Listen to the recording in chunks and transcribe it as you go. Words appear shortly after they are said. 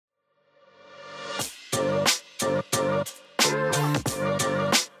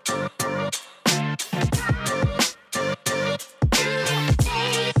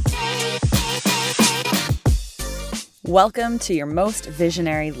Welcome to Your Most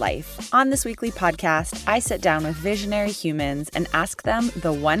Visionary Life. On this weekly podcast, I sit down with visionary humans and ask them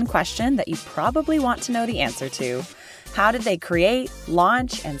the one question that you probably want to know the answer to. How did they create,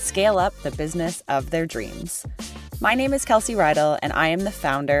 launch, and scale up the business of their dreams? My name is Kelsey Rydell, and I am the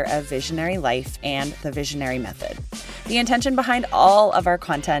founder of Visionary Life and the Visionary Method. The intention behind all of our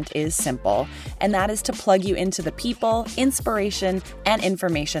content is simple, and that is to plug you into the people, inspiration, and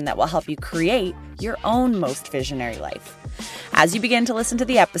information that will help you create your own most visionary life. As you begin to listen to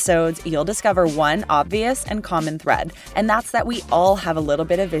the episodes, you'll discover one obvious and common thread, and that's that we all have a little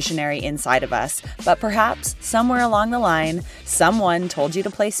bit of visionary inside of us, but perhaps somewhere along the line, someone told you to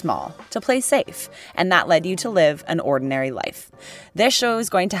play small, to play safe, and that led you to live an ordinary life. This show is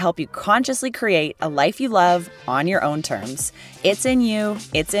going to help you consciously create a life you love on your own terms. It's in you,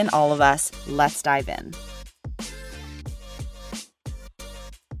 it's in all of us. Let's dive in.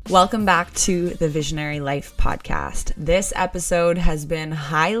 Welcome back to the Visionary Life podcast. This episode has been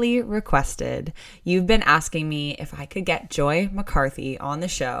highly requested. You've been asking me if I could get Joy McCarthy on the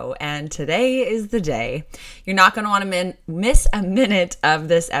show, and today is the day. You're not going to want to miss a minute of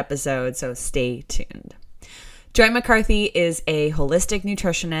this episode, so stay tuned. Joy McCarthy is a holistic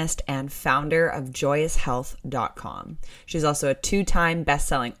nutritionist and founder of JoyousHealth.com. She's also a 2-time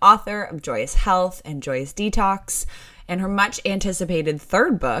best-selling author of Joyous Health and Joyous Detox. And her much-anticipated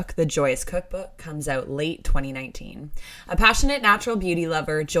third book, The Joyous Cookbook, comes out late 2019. A passionate natural beauty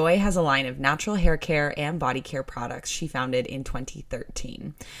lover, Joy has a line of natural hair care and body care products she founded in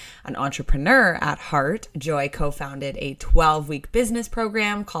 2013. An entrepreneur at heart, Joy co-founded a 12-week business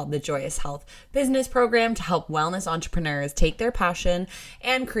program called the Joyous Health Business Program to help wellness entrepreneurs take their passion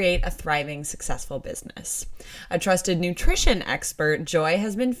and create a thriving, successful business. A trusted nutrition expert, Joy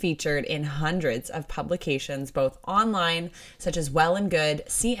has been featured in hundreds of publications, both online, such as Well and Good,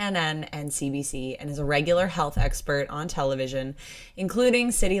 CNN, and CBC, and is a regular health expert on television, including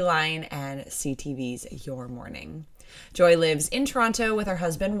Cityline and CTV's Your Morning. Joy lives in Toronto with her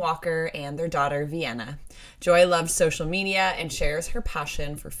husband Walker and their daughter Vienna. Joy loves social media and shares her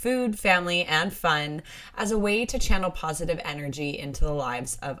passion for food, family, and fun as a way to channel positive energy into the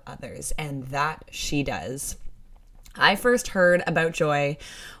lives of others, and that she does. I first heard about Joy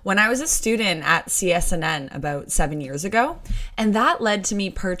when I was a student at CSNN about 7 years ago, and that led to me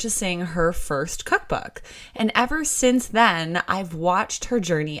purchasing her first cookbook. And ever since then, I've watched her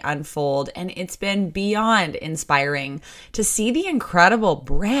journey unfold, and it's been beyond inspiring to see the incredible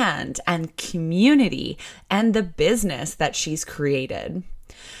brand and community and the business that she's created.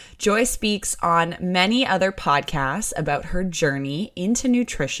 Joy speaks on many other podcasts about her journey into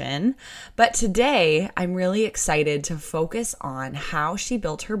nutrition, but today I'm really excited to focus on how she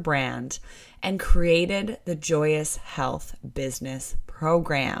built her brand and created the Joyous Health Business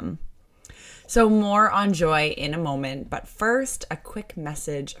Program. So more on Joy in a moment, but first, a quick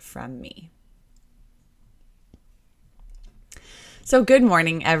message from me. So good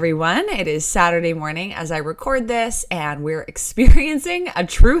morning, everyone. It is Saturday morning as I record this, and we're experiencing a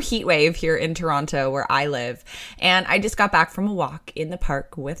true heat wave here in Toronto where I live. And I just got back from a walk in the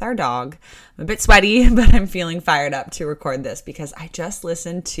park with our dog. I'm a bit sweaty, but I'm feeling fired up to record this because I just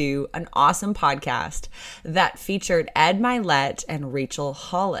listened to an awesome podcast that featured Ed Mylett and Rachel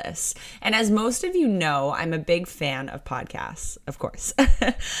Hollis. And as most of you know, I'm a big fan of podcasts, of course.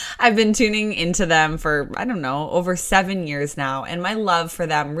 I've been tuning into them for, over 7 years now. And my love for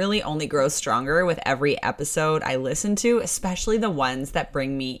them really only grows stronger with every episode I listen to, especially the ones that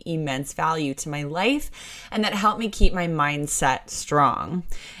bring me immense value to my life and that help me keep my mindset strong.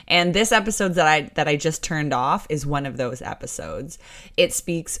 And this episode that I just turned off is one of those episodes. It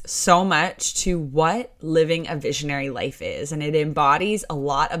speaks so much to what living a visionary life is, and it embodies a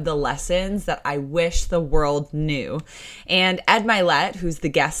lot of the lessons that I wish the world knew. And Ed Mylett, who's the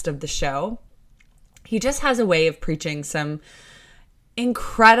guest of the show, he just has a way of preaching some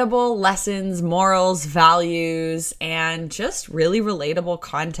incredible lessons, morals, values, and just really relatable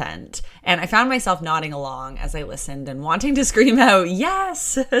content. And I found myself nodding along as I listened and wanting to scream out,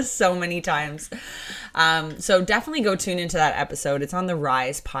 yes, so many times. So definitely go tune into that episode. It's on the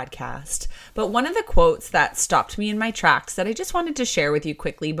Rise podcast. But one of the quotes that stopped me in my tracks that I just wanted to share with you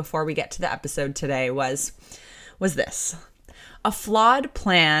quickly before we get to the episode today was this. A flawed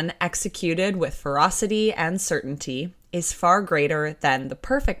plan executed with ferocity and certainty is far greater than the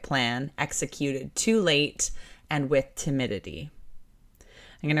perfect plan executed too late and with timidity.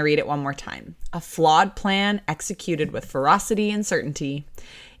 I'm going to read it one more time. A flawed plan executed with ferocity and certainty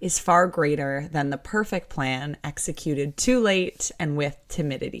is far greater than the perfect plan executed too late and with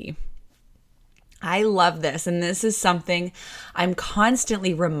timidity. I love this. And this is something I'm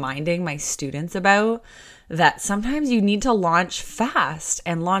constantly reminding my students about, that sometimes you need to launch fast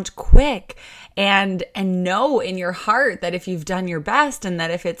and launch quick and know in your heart that if you've done your best and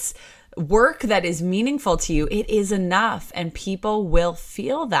that if it's work that is meaningful to you, it is enough and people will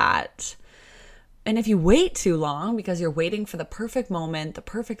feel that. And if you wait too long because you're waiting for the perfect moment, the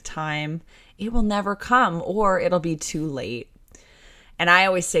perfect time, it will never come or it'll be too late. And I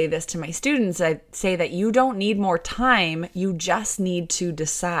always say this to my students. I say that you don't need more time. You just need to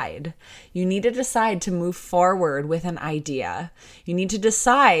decide. You need to decide to move forward with an idea. You need to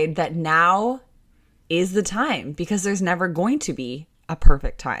decide that now is the time, because there's never going to be a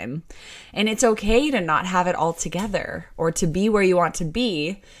perfect time. And it's okay to not have it all together or to be where you want to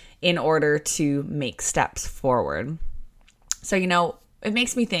be in order to make steps forward. So, it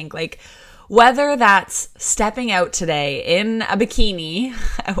makes me think, like, whether that's stepping out today in a bikini,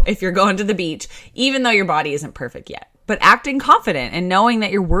 if you're going to the beach, even though your body isn't perfect yet, but acting confident and knowing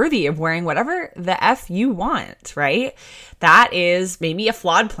that you're worthy of wearing whatever the F you want, right? That is maybe a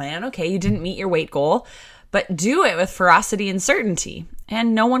flawed plan. Okay, you didn't meet your weight goal, but do it with ferocity and certainty,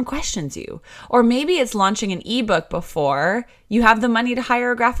 and no one questions you. Or maybe it's launching an ebook before you have the money to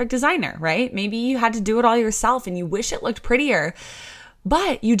hire a graphic designer, right? Maybe you had to do it all yourself and you wish it looked prettier,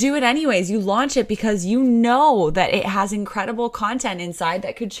 but you do it anyways. You launch it because you know that it has incredible content inside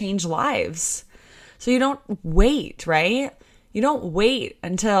that could change lives. So you don't wait, right? You don't wait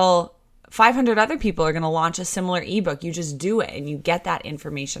until 500 other people are going to launch a similar ebook. You just do it and you get that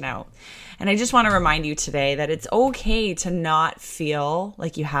information out. And I just want to remind you today that it's okay to not feel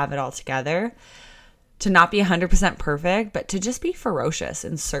like you have it all together, to not be 100% perfect, but to just be ferocious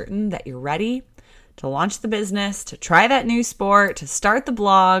and certain that you're ready to launch the business, to try that new sport, to start the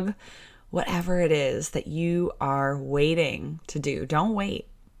blog, whatever it is that you are waiting to do. Don't wait.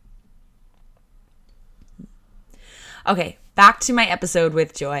 Okay, back to my episode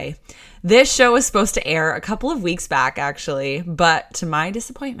with Joy. This show was supposed to air a couple of weeks back, actually, but to my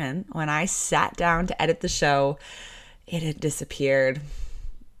disappointment, when I sat down to edit the show, it had disappeared.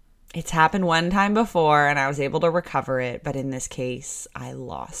 It's happened one time before and I was able to recover it, but in this case, I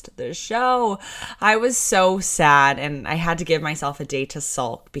lost the show. I was so sad and I had to give myself a day to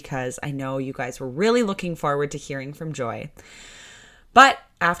sulk because I know you guys were really looking forward to hearing from Joy. But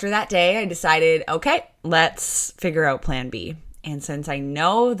after that day, I decided, okay, let's figure out plan B. And since I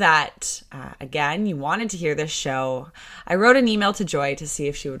know that, again, you wanted to hear this show, I wrote an email to Joy to see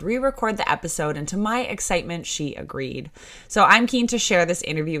if she would re-record the episode, and to my excitement, she agreed. So I'm keen to share this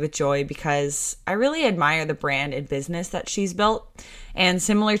interview with Joy because I really admire the brand and business that she's built. And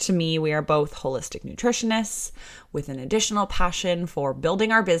similar to me, we are both holistic nutritionists with an additional passion for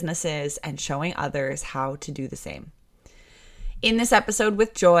building our businesses and showing others how to do the same. In this episode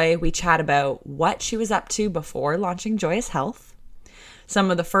with Joy, we chat about what she was up to before launching Joyous Health,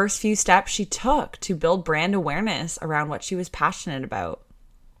 some of the first few steps she took to build brand awareness around what she was passionate about,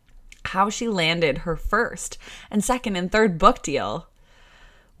 how she landed her first and second and third book deal,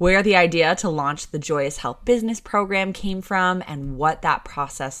 where the idea to launch the Joyous Health business program came from and what that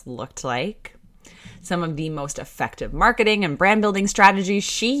process looked like, some of the most effective marketing and brand building strategies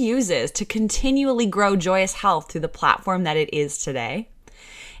she uses to continually grow Joyous Health to the platform that it is today.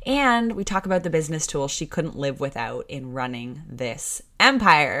 And we talk about the business tools she couldn't live without in running this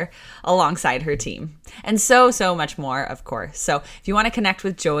empire alongside her team. And so much more, of course. So if you want to connect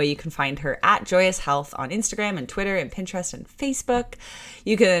with Joy, you can find her at Joyous Health on Instagram and Twitter and Pinterest and Facebook.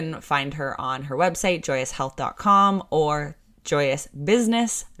 You can find her on her website, joyoushealth.com or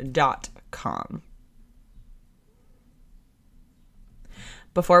joyousbusiness.com.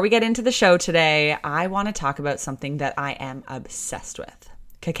 Before we get into the show today, I want to talk about something that I am obsessed with.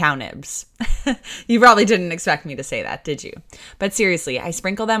 Cacao nibs. You probably didn't expect me to say that, did you? But seriously, I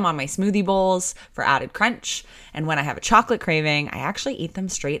sprinkle them on my smoothie bowls for added crunch. And when I have a chocolate craving, I actually eat them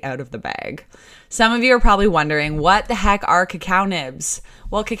straight out of the bag. Some of you are probably wondering, what the heck are cacao nibs?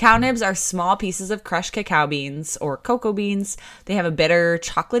 Well, cacao nibs are small pieces of crushed cacao beans or cocoa beans. They have a bitter,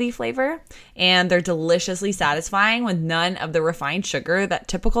 chocolatey flavor, and they're deliciously satisfying with none of the refined sugar that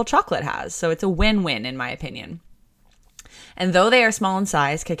typical chocolate has. So it's a win-win in my opinion. And though they are small in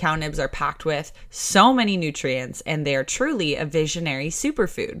size, cacao nibs are packed with so many nutrients and they are truly a visionary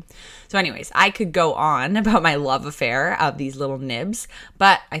superfood. So anyways, I could go on about my love affair of these little nibs,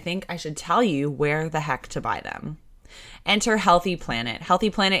 but I think I should tell you where the heck to buy them. enter Healthy Planet. Healthy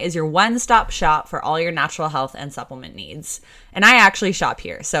Planet is your one-stop shop for all your natural health and supplement needs. And I actually shop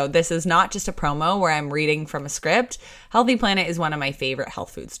here, so this is not just a promo where I'm reading from a script. Healthy Planet is one of my favorite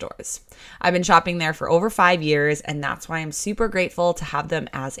health food stores. I've been shopping there for over 5 years, and that's why I'm super grateful to have them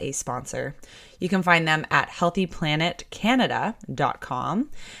as a sponsor. You can find them at healthyplanetcanada.com.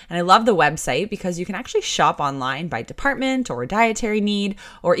 And I love the website because you can actually shop online by department or dietary need,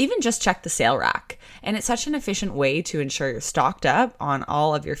 or even just check the sale rack. And it's such an efficient way to ensure you're stocked up on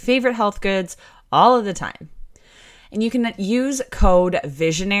all of your favorite health goods all of the time. And you can use code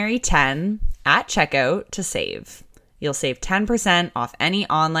VISIONARY10 at checkout to save. You'll save 10% off any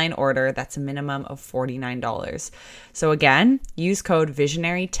online order that's a minimum of $49. So again, use code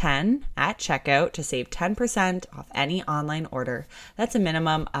VISIONARY10 at checkout to save 10% off any online order that's a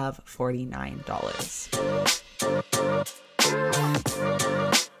minimum of $49.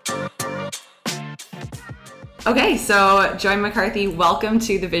 Okay, so Joy McCarthy, welcome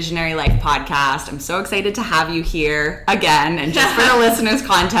to the Visionary Life podcast. I'm so excited to have you here again. And just for the listeners'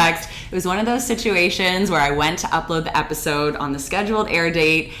 context, it was one of those situations where I went to upload the episode on the scheduled air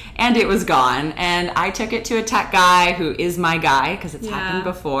date and it was gone. And I took it to a tech guy who is my guy because it's happened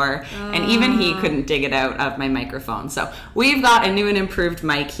before. And even he couldn't dig it out of my microphone. So we've got a new and improved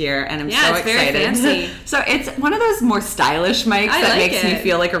mic here and I'm so excited. Very fancy. So it's one of those more stylish mics that makes me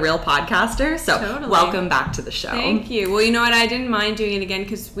feel like a real podcaster. So welcome back to the show. Thank you. Well, you know what? I didn't mind doing it again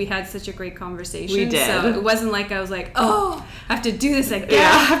because we had such a great conversation. We did. So it wasn't like I was like, oh, I have to do this again.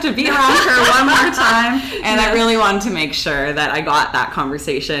 Yeah, I have to be around her one more time. And I really wanted to make sure that I got that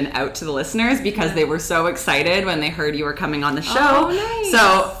conversation out to the listeners because they were so excited when they heard you were coming on the show. Oh, nice.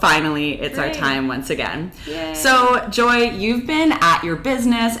 So finally, it's our time once again. Yay. So Joy, you've been at your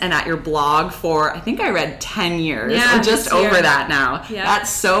business and at your blog for, I think I read 10 years or just over that now. Yeah. That's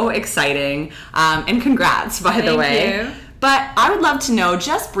so exciting. And congrats, by the way. Thank you. But I would love to know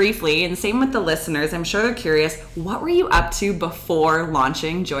just briefly, and same with the listeners, I'm sure they're curious, what were you up to before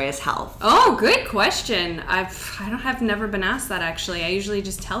launching Joyous Health? Oh, good question. I've never been asked that actually. I usually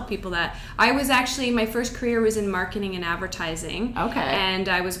just tell people that. I was actually, my first career was in marketing and advertising. Okay. And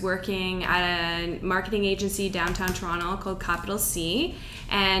I was working at a marketing agency downtown Toronto called Capital C.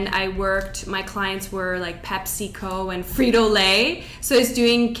 And my clients were like PepsiCo and Frito-Lay. So I was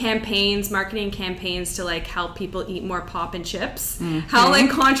doing marketing campaigns to like help people eat more pop and chips. Mm-hmm. How like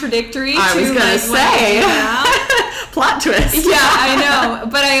contradictory I was gonna say. Plot twist. Yeah, I know.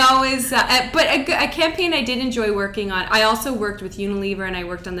 But I always, but a campaign I did enjoy working on. I also worked with Unilever and I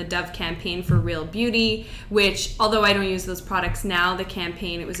worked on the Dove campaign for Real Beauty, which although I don't use those products now, the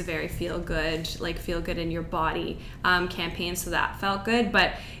campaign, it was a very feel good in your body campaign. So that felt good. But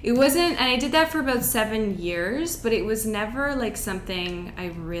it wasn't, and I did that for about 7 years, but it was never like something I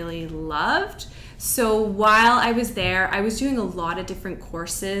really loved. So while I was there, I was doing a lot of different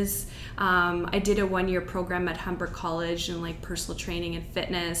courses. I did a 1-year program at Humber College in like personal training and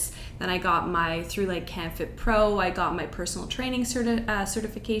fitness. Then I got through like CanFit Pro, I got my personal training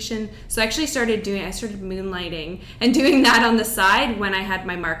certification. So I actually started moonlighting and doing that on the side when I had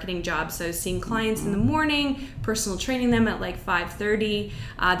my marketing job. So I was seeing clients in the morning, personal training them at like 5:30.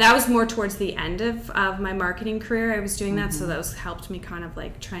 That was more towards the end of my marketing career. I was doing that, so that helped me kind of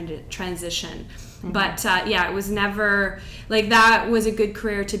like trying to transition. Mm-hmm. But it was never like that was a good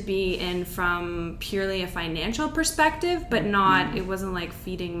career to be in from purely a financial perspective, but not, it wasn't like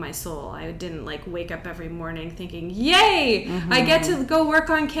feeding my soul. I didn't like wake up every morning thinking, yay, I get to go work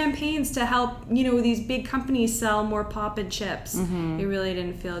on campaigns to help, these big companies sell more pop and chips. It really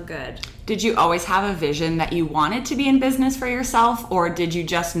didn't feel good. Did you always have a vision that you wanted to be in business for yourself, or did you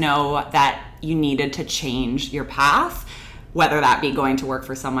just know that you needed to change your path? Whether that be going to work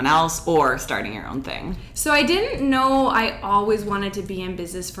for someone else or starting your own thing. So I didn't know I always wanted to be in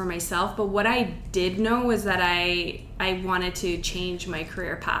business for myself, but what I did know was that I wanted to change my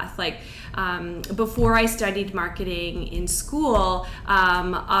career path. Like before I studied marketing in school,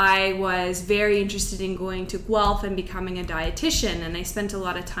 I was very interested in going to Guelph and becoming a dietitian, and I spent a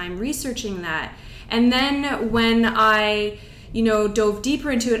lot of time researching that. And then when I dove deeper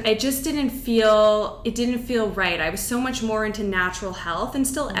into it, it didn't feel right. I was so much more into natural health and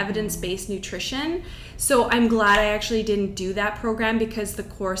still evidence-based nutrition. So I'm glad I actually didn't do that program because the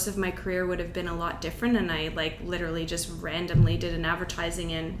course of my career would have been a lot different. And I like literally just randomly did an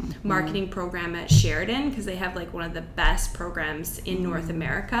advertising and marketing program at Sheridan because they have like one of the best programs in North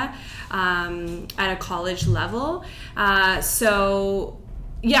America at a college level.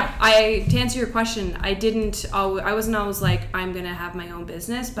 To answer your question, I wasn't always like, I'm going to have my own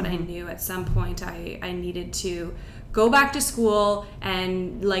business, but I knew at some point I needed to go back to school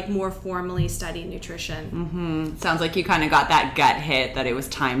and like more formally study nutrition. Sounds like you kind of got that gut hit that it was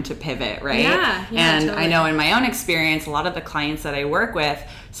time to pivot, right? Yeah, and totally. I know in my own experience, a lot of the clients that I work with,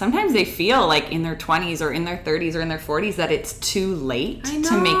 sometimes they feel like in their 20s or in their 30s or in their 40s that it's too late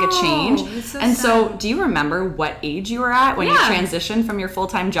to make a change. It's so and sad. so do you remember what age you were at when you transitioned from your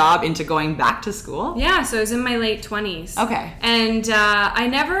full-time job into going back to school? Yeah, so I was in my late 20s. Okay. And I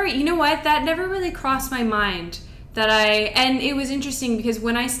never, you know what, that never really crossed my mind. And it was interesting because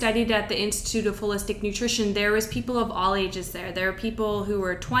when I studied at the Institute of Holistic Nutrition, there was people of all ages there. There were people who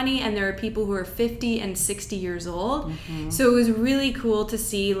were 20 and there were people who were 50 and 60 years old. So it was really cool to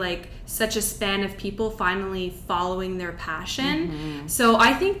see like such a span of people finally following their passion. So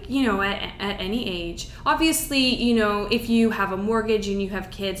I think, you know, at any age, obviously, you know, if you have a mortgage and you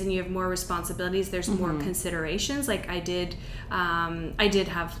have kids and you have more responsibilities, there's more considerations. Like I did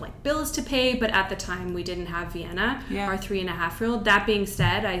have like bills to pay, but at the time we didn't have Vienna, our 3.5-year-old. That being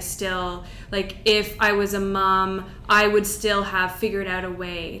said, I still, like, if I was a mom, I would still have figured out a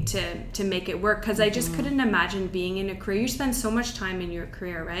way to make it work, because I just couldn't imagine being in a career. You spend so much time in your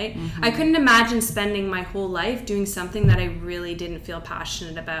career, right? I couldn't imagine spending my whole life doing something that I really didn't feel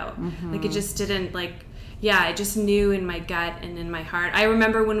passionate about. Like, it just didn't, like, I just knew in my gut and in my heart. I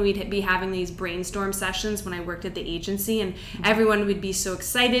remember when we'd be having these brainstorm sessions when I worked at the agency, and everyone would be so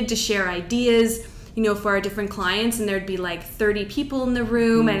excited to share ideas, you know, for our different clients, and there'd be like 30 people in the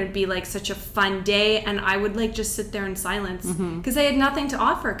room, and it'd be like such a fun day, and I would like just sit there in silence because I had nothing to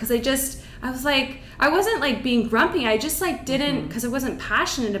offer, because I was like, I wasn't like being grumpy, I just like didn't, because I wasn't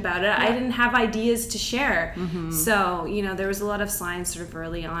passionate about it. I didn't have ideas to share. So, you know, there was a lot of signs sort of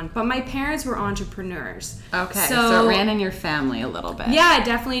early on, but my parents were entrepreneurs. Okay, so it ran in your family a little bit. Yeah, it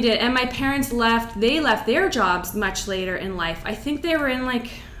definitely did. And my parents left their jobs much later in life. I think they were in like,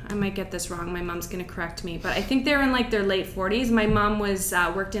 I might get this wrong, my mom's gonna correct me, but I think they were in like their late 40s. My mom was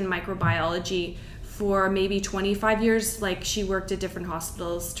worked in microbiology for maybe 25 years. Like, she worked at different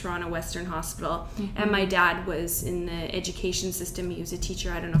hospitals, Toronto Western Hospital, and my dad was in the education system. He was a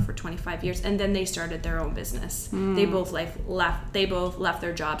teacher, I don't know, for 25 years, and then they started their own business. They both left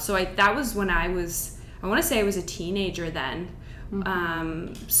their jobs. So that was when I want to say I was a teenager then.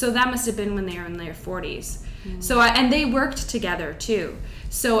 So that must have been when they were in their 40s. So and they worked together too.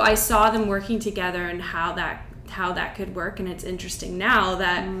 So I saw them working together and how that could work. And it's interesting now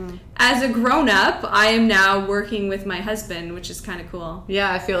that as a grown-up, I am now working with my husband, which is kind of cool.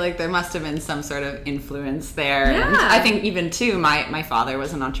 Yeah, I feel like there must have been some sort of influence there. Yeah. And I think even too, my father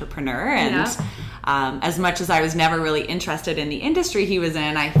was an entrepreneur, and as much as I was never really interested in the industry he was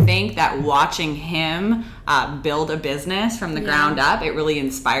in, I think that watching him build a business from the ground up, it really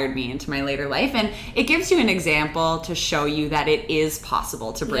inspired me into my later life. And it gives you an example to show you that it is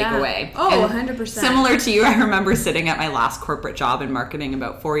possible to break away. Oh, and 100%. Similar to you, I remember sitting at my last corporate job in marketing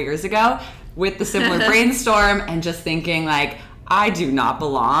about 4 years ago with the similar brainstorm and just thinking like, I do not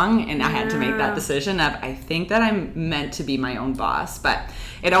belong, and I had to make that decision of, I think that I'm meant to be my own boss. But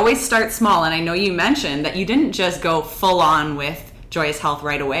it always starts small, and I know you mentioned that you didn't just go full on with Joyous Health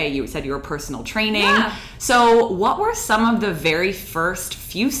right away. You said you were personal training. Yeah. So what were some of the very first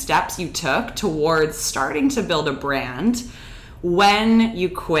few steps you took towards starting to build a brand when you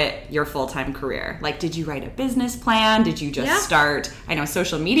quit your full-time career? Like, did you write a business plan? Did you just start? I know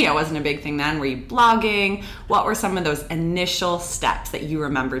social media wasn't a big thing then. Were you blogging? What were some of those initial steps that you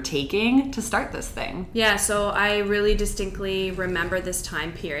remember taking to start this thing? Yeah, so I really distinctly remember this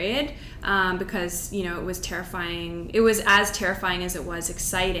time period because, you know, it was terrifying. It was as terrifying as it was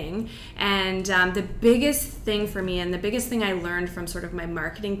exciting. And the biggest thing for me, and the biggest thing I learned from sort of my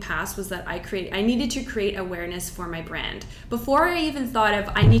marketing past, was that I needed to create awareness for my brand. Before I even thought of,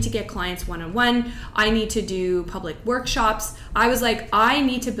 I need to get clients one-on-one, I need to do public workshops, I was like, I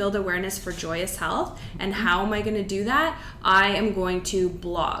need to build awareness for Joyous Health. And how am I going to do that? I am going to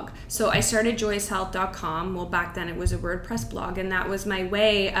blog. So I started joyoushealth.com. Well, back then it was a WordPress blog, and that was my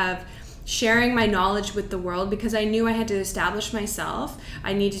way of sharing my knowledge with the world, because I knew I had to establish myself.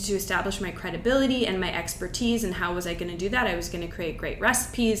 I needed to establish my credibility and my expertise. And how was I going to do that? I was going to create great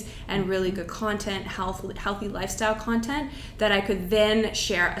recipes and really good content, healthy lifestyle content that I could then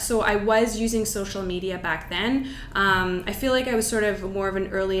share. So I was using social media back then. I feel like I was sort of more of an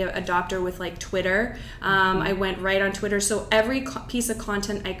early adopter with like Twitter. I went right on Twitter. So every piece of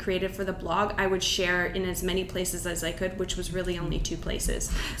content I created for the blog, I would share in as many places as I could, which was really only 2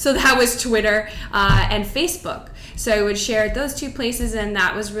 places. So that was Twitter and Facebook. So I would share at those 2 places, and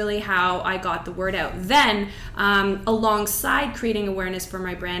that was really how I got the word out. Then, alongside creating awareness for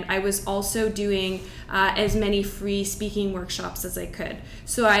my brand, I was also doing as many free speaking workshops as I could.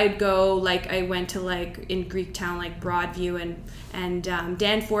 So I'd go, like, I went to, like, in Greektown, like Broadview and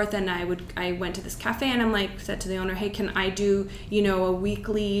Danforth, and I went to this cafe, and I'm like, said to the owner, hey, can I do, you know, a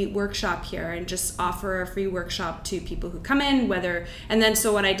weekly workshop here and just offer a free workshop to people who come in, and then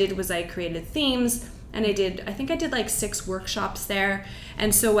so what I did was I created themes, and I think I did like 6 workshops there.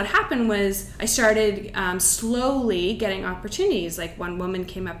 And so what happened was I started slowly getting opportunities. Like, one woman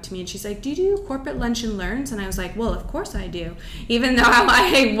came up to me and she's like, do you do corporate lunch and learns? And I was like, well, of course I do, even though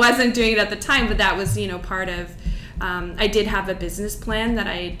I wasn't doing it at the time, but that was, you know, part of, I did have a business plan that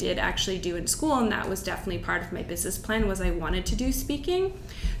I did actually do in school, and that was definitely part of my business plan, was I wanted to do speaking.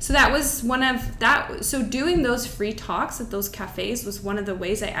 So that was so doing those free talks at those cafes was one of the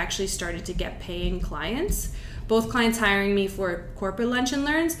ways I actually started to get paying clients, both clients hiring me for corporate lunch and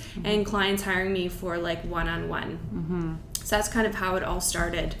learns and clients hiring me for like one-on-one. So that's kind of how it all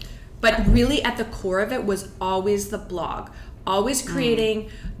started. But really at the core of it was always the blog. Always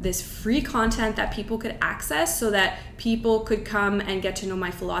creating this free content that people could access so that people could come and get to know my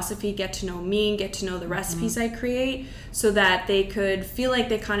philosophy, get to know me, get to know the recipes I create, so that they could feel like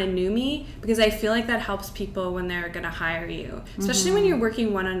they kind of knew me, because I feel like that helps people when they're going to hire you, especially when you're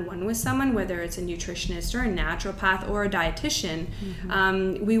working one-on-one with someone, whether it's a nutritionist or a naturopath or a dietitian.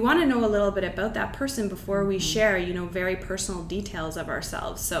 We want to know a little bit about that person before we share, you know, very personal details of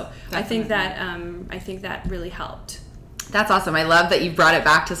ourselves. So definitely. I think that really helped. That's awesome. I love that you brought it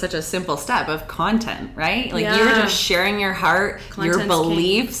back to such a simple step of content, right? Like, you're just sharing your heart, Content's your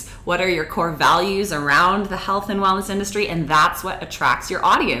beliefs, what are your core values around the health and wellness industry, and that's what attracts your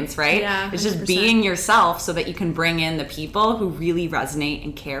audience, right? Yeah, it's just being yourself so that you can bring in the people who really resonate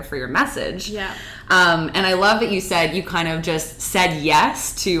and care for your message. Yeah. And I love that you said you kind of just said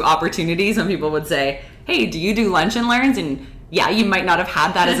yes to opportunities when people would say, hey, do you do lunch and learns? And yeah, you might not have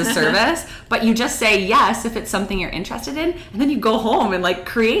had that as a service, but you just say yes if it's something you're interested in, and then you go home and like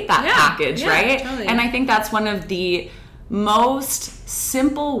create that package, right? Totally. And I think that's one of the most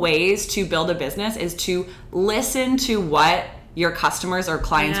simple ways to build a business, is to listen to what your customers or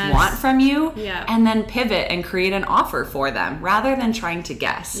clients want from you, and then pivot and create an offer for them rather than trying to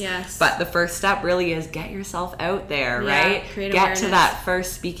guess. Yes. But the first step really is get yourself out there, right? Create get awareness. to that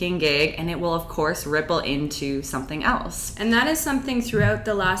first speaking gig, and it will of course ripple into something else. And that is something throughout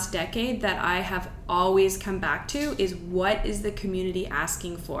the last decade that I have always come back to, is what is the community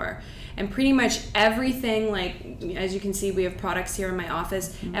asking for? And pretty much everything, like, as you can see, we have products here in my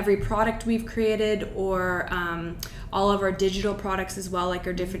office. Every product we've created, or all of our digital products as well, like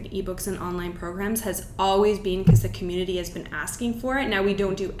our different ebooks and online programs, has always been because the community has been asking for it. Now, we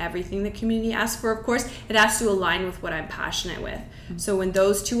don't do everything the community asks for, of course. It has to align with what I'm passionate with. So when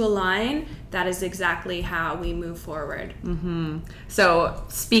those two align, that is exactly how we move forward. So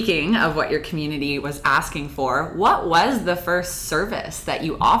speaking of what your community was asking for, what was the first service that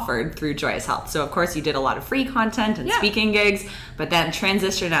you offered through Joyous Health? So of course you did a lot of free content and speaking gigs, but then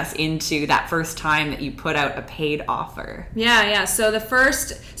transition us into that first time that you put out a paid offer.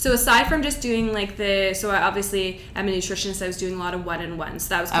 So aside from just doing like obviously I'm a nutritionist, I was doing a lot of one-on-ones. So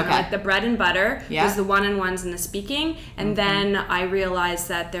that was kind of like the bread and butter, was the one-on-ones and the speaking. And then I realized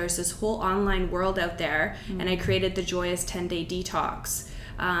that there's this whole online world out there, and I created the Joyous 10-Day Detox.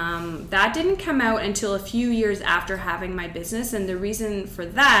 That didn't come out until a few years after having my business, and the reason for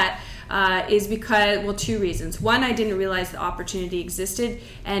that is because, well, 2 reasons. One, I didn't realize the opportunity existed,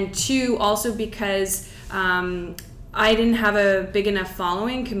 and 2, also because I didn't have a big enough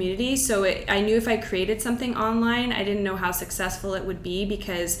following community, so I knew if I created something online, I didn't know how successful it would be,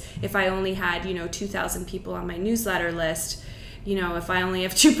 because if I only had 2,000 people on my newsletter list, if I only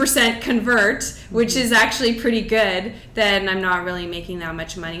have 2% convert, which is actually pretty good, then I'm not really making that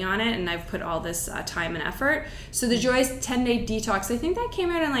much money on it, and I've put all this time and effort. So the Joyous 10-Day Detox, I think that came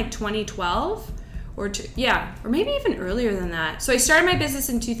out in like 2012, or maybe even earlier than that. So I started my business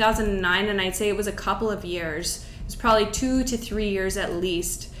in 2009, and I'd say it was a couple of years. It was probably 2 to 3 years at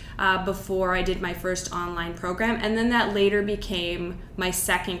least before I did my first online program, and then that later became my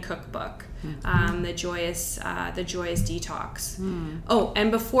second cookbook. The Joyous Detox. Oh,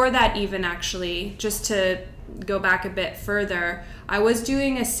 and before that, even actually, just to go back a bit further, I was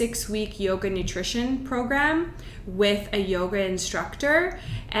doing a 6-week yoga nutrition program with a yoga instructor,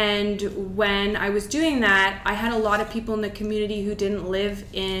 and when I was doing that, I had a lot of people in the community who didn't live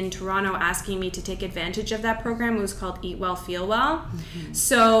in Toronto asking me to take advantage of that program. It was called Eat Well, Feel Well.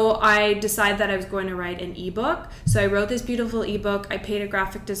 So I decided that I was going to write an ebook. So I wrote this beautiful ebook. I paid a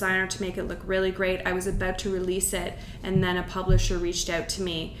graphic designer to make it look really great. I was about to release it, and then a publisher reached out to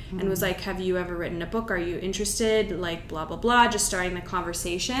me and was like, have you ever written a book? Are you interested? Like, blah, blah, blah. Just started starting the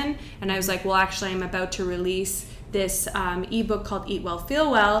conversation. And I was like, well, actually, I'm about to release this ebook called Eat Well, Feel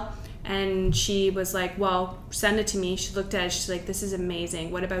Well. And she was like, well, send it to me. She looked at it. She's like, this is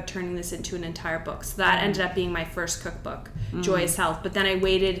amazing. What about turning this into an entire book? So that ended up being my first cookbook, Joyous Health. But then I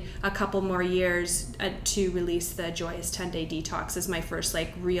waited a couple more years to release the Joyous 10-Day Detox as my first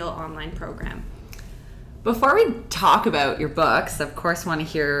like real online program. Before we talk about your books, of course, want to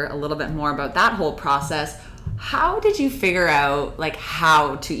hear a little bit more about that whole process. How did you figure out like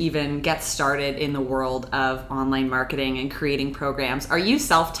how to even get started in the world of online marketing and creating programs? Are you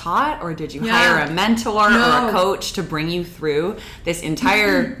self-taught, or did you hire a mentor or a coach to bring you through this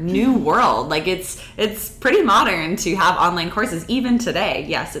entire new world? Like it's pretty modern to have online courses even today.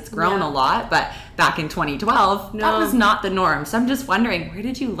 Yes, it's grown a lot, but back in 2012, that was not the norm. So I'm just wondering, where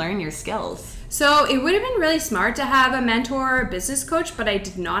did you learn your skills? So it would have been really smart to have a mentor or a business coach, but I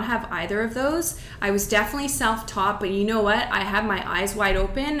did not have either of those. I was definitely self-taught, but you know what? I had my eyes wide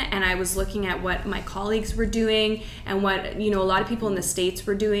open and I was looking at what my colleagues were doing and what, you know, a lot of people in the States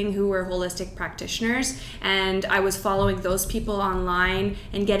were doing who were holistic practitioners. And I was following those people online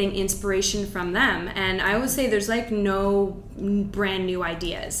and getting inspiration from them. And I always say there's like no brand new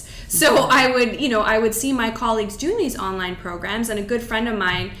ideas. So I would see my colleagues doing these online programs, and a good friend of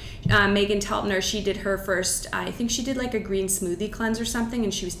mine, Megan Teltner, she did her first, I think she did like a green smoothie cleanse or something,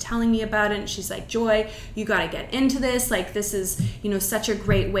 and she was telling me about it, and she's like, Joy, you got to get into this. Like, this is, you know, such a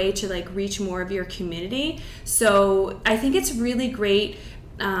great way to like reach more of your community. So I think it's really great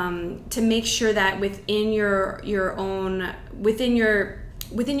to make sure that within your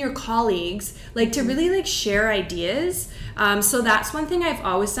colleagues, like to really like share ideas. So that's one thing I've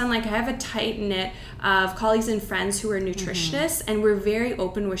always done. Like I have a tight knit of colleagues and friends who are nutritionists, and we're very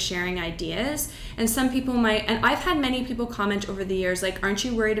open with sharing ideas. And some people might, and I've had many people comment over the years, like, aren't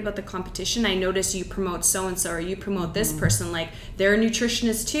you worried about the competition? I notice you promote so-and-so, or you promote this person, like they're a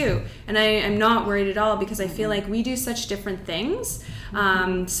nutritionist too. And I'm not worried at all, because I feel like we do such different things.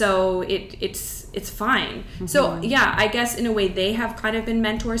 So it's fine. So yeah, I guess in a way they have kind of been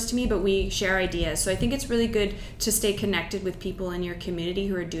mentors to me, but we share ideas. So I think it's really good to stay connected with people in your community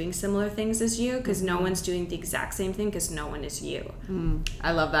who are doing similar things as you, because no one's doing the exact same thing, because no one is you.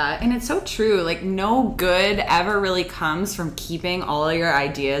 I love that. And it's so true. Like no good ever really comes from keeping all your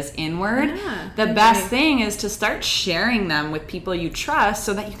ideas inward. The best thing is to start sharing them with people you trust,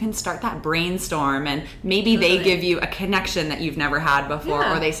 so that you can start that brainstorm, and maybe they give you a connection that you've never had before,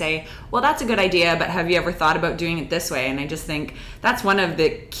 or they say, well, that's a good idea, but have you ever thought about doing it this way? And I just think that's one of the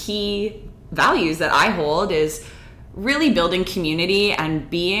key values that I hold, is really building community and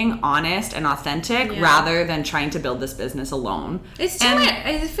being honest and authentic rather than trying to build this business alone. It's too much.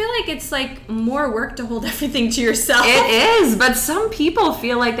 I feel like it's like more work to hold everything to yourself. It is, but some people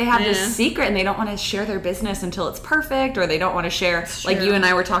feel like they have this secret and they don't want to share their business until it's perfect, or they don't want to share, like you and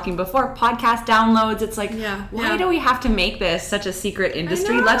I were talking before, podcast downloads. It's like, why do we have to make this such a secret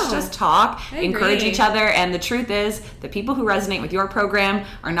industry? Let's just talk, encourage each other. And the truth is, the people who resonate with your program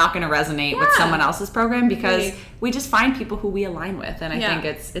are not going to resonate with someone else's program, because we just find people who we align with. And I think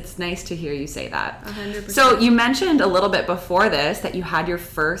it's nice to hear you say that. 100%. So you mentioned a little bit before this that you had your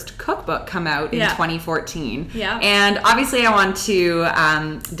first cookbook come out in 2014. And obviously I want to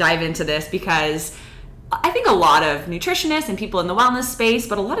dive into this, because I think a lot of nutritionists and people in the wellness space,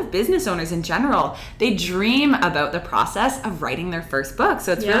 but a lot of business owners in general, they dream about the process of writing their first book.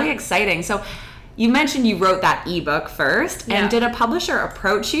 So it's really exciting. So you mentioned you wrote that ebook first, and did a publisher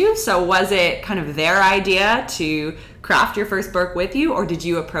approach you? So was it kind of their idea to craft your first book with you, or did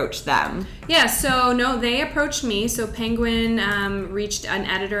you approach them? Yeah, so no, they approached me. So Penguin an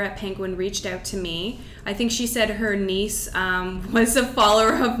editor at Penguin reached out to me. I think she said her niece was a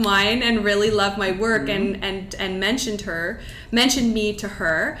follower of mine and really loved my work, and mentioned me to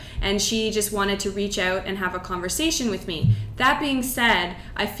her, and she just wanted to reach out and have a conversation with me. That being said,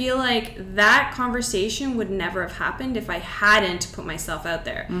 I feel like that conversation would never have happened if I hadn't put myself out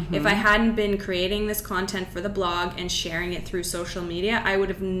there. If I hadn't been creating this content for the blog and sharing it through social media, I would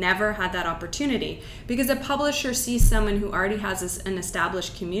have never had that opportunity, because a publisher sees someone who already has an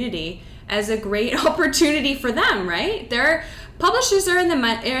established community as a great opportunity for them, right? Their publishers are in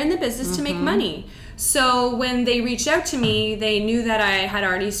the business to make money. So when they reached out to me, they knew that I had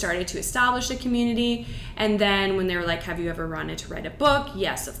already started to establish a community. And then when they were like, have you ever wanted to write a book?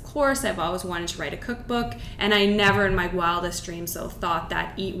 Yes, of course. I've always wanted to write a cookbook. And I never in my wildest dreams thought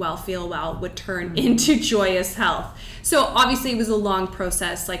that Eat Well, Feel Well would turn into Joyous Health. So obviously it was a long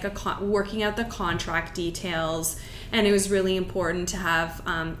process, like working out the contract details, And it was really important to have,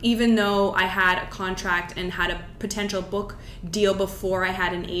 even though I had a contract and had a potential book deal before I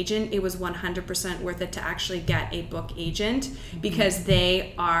had an agent, it was 100% worth it to actually get a book agent, because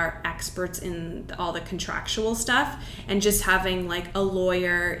they are experts in all the contractual stuff, and just having like a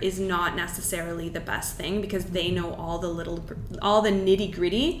lawyer is not necessarily the best thing, because they know all the nitty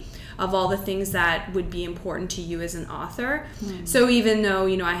gritty of all the things that would be important to you as an author. So even though,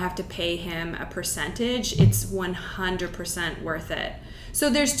 I have to pay him a percentage, it's 100% worth it. So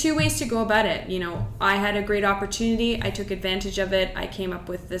there's two ways to go about it. I had a great opportunity. I took advantage of it. I came up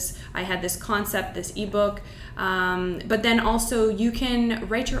with this. I had this concept, this ebook. But then also you can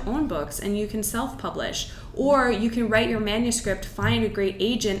write your own books and you can self-publish, or you can write your manuscript, find a great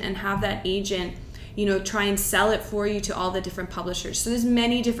agent, and have that agent try and sell it for you to all the different publishers. So there's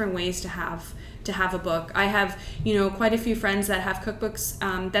many different ways to have a book. I have, quite a few friends that have cookbooks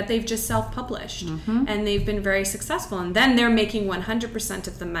that they've just self-published, and they've been very successful. And then they're making 100%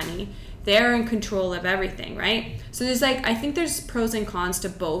 of the money. They're in control of everything, right? So I think there's pros and cons to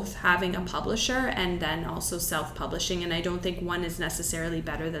both having a publisher and then also self-publishing, and I don't think one is necessarily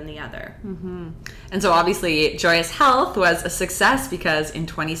better than the other. And so obviously Joyous Health was a success because in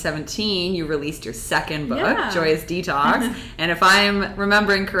 2017 you released your second book, Joyous Detox, and if I'm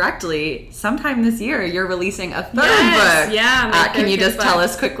remembering correctly, sometime this year you're releasing a third book. Yeah. Can you just tell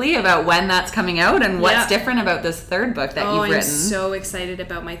us quickly about when that's coming out and what's different about this third book that you've written? I'm so excited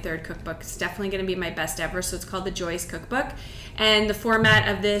about my third cookbook. It's definitely going to be my best ever. So it's called the Joyous Cookbook, and the format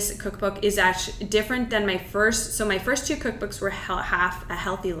of this cookbook is actually different than my first. So my first two cookbooks were half a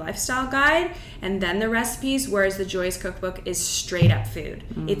healthy lifestyle guide and then the recipes, whereas the Joyous Cookbook is straight up food.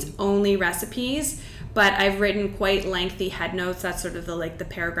 It's only recipes, but I've written quite lengthy head notes. That's sort of the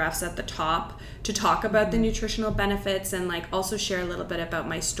paragraphs at the top to talk about the nutritional benefits, and also share a little bit about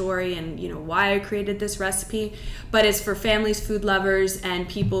my story and why I created this recipe. But it's for families, food lovers, and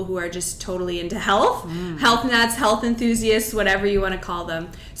people who are just totally into health, health nuts, health enthusiasts, whatever you want to call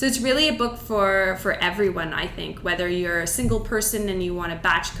them. So it's really a book for everyone, I think, whether you're a single person and you want to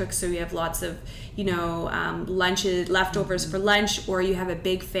batch cook, so you have lots of lunches, leftovers for lunch, or you have a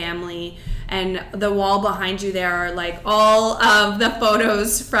big family, and the wall behind you there are all of the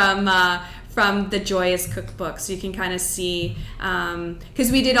photos from the Joyous Cookbook, so you can kind of see,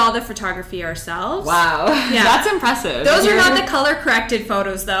 because we did all the photography ourselves. Wow. Yeah. That's impressive. Those are not the color corrected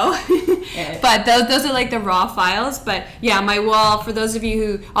photos though. But those are the raw files. But yeah, my wall, for those of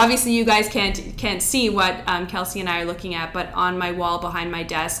you who, obviously you guys can't see what Kelsey and I are looking at, but on my wall behind my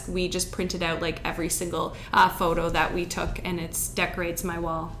desk, we just printed out every single photo that we took, and it decorates my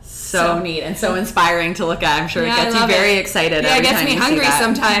wall. So neat and so inspiring to look at. I'm sure it gets you very excited. Yeah, it gets me hungry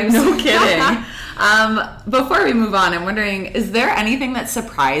sometimes. No kidding. Before we move on, I'm wondering, is there anything that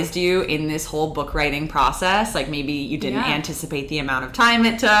surprised you in this whole book writing process? Maybe you didn't anticipate the amount of time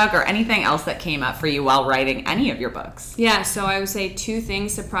it took, or anything else that came up for you while writing any of your books? Yeah, so I would say two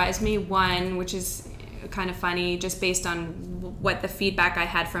things surprised me. One, which is kind of funny, just based on what the feedback I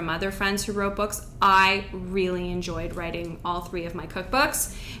had from other friends who wrote books, I really enjoyed writing all three of my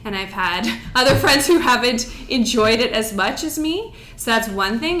cookbooks, and I've had other friends who haven't enjoyed it as much as me. So that's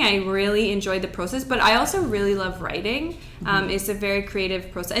one thing. I really enjoyed the process, but I also really love writing. It's a very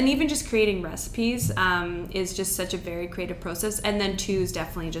creative process, and even just creating recipes is just such a very creative process. And then two is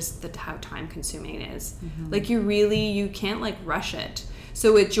definitely just how time consuming it is. You can't rush it.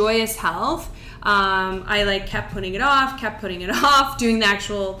 So with Joyous Health, I kept putting it off, doing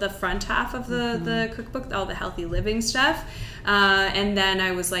the front half of the cookbook, all the healthy living stuff. And then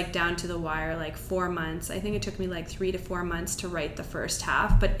I was down to the wire, 4 months. I think it took me 3 to 4 months to write the first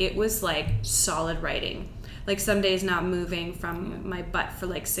half, but it was solid writing. Some days not moving from my butt for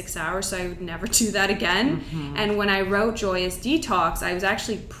 6 hours, so I would never do that again. And when I wrote Joyous Detox, I was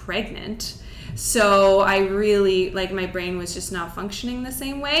actually pregnant. So I really, my brain was just not functioning the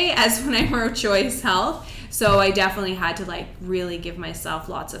same way as when I wrote Joyous Health. So I definitely had to really give myself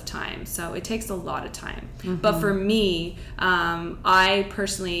lots of time. So it takes a lot of time. But for me, I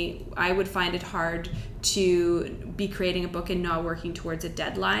would find it hard to be creating a book and not working towards a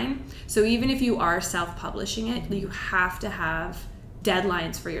deadline. So even if you are self-publishing it, you have to have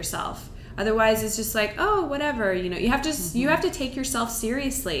deadlines for yourself. Otherwise, it's just oh, whatever, you have to take yourself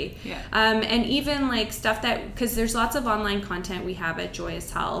seriously. And even stuff because there's lots of online content we have at Joyous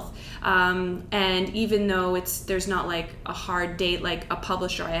Health. And even though there's not a hard date, a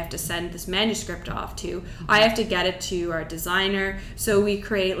publisher I have to send this manuscript off to, I have to get it to our designer. So we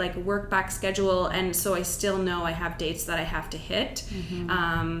create a work back schedule. And so I still know I have dates that I have to hit.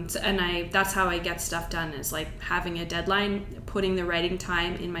 That's how I get stuff done, is having a deadline, putting the writing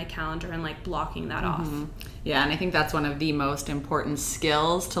time in my calendar, and like blocking that off. Yeah, and I think that's one of the most important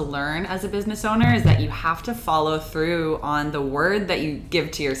skills to learn as a business owner is that you have to follow through on the word that you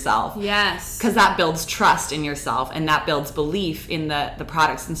give to yourself. Yes. Because that builds trust in yourself and that builds belief in the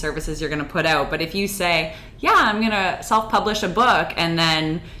products and services you're going to put out. But if you say, yeah, I'm going to self-publish a book, and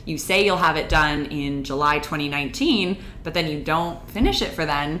then you say you'll have it done in July 2019, but then you don't finish it for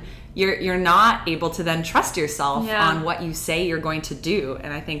then, you're not able to then trust yourself on what you say you're going to do.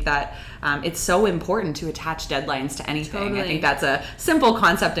 And I think that it's so important to attach deadlines to anything. Totally. I think that's a simple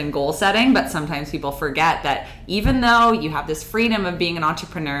concept in goal setting, but sometimes people forget that even though you have this freedom of being an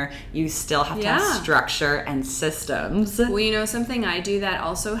entrepreneur, you still have to have structure and systems. Well, you know, something I do that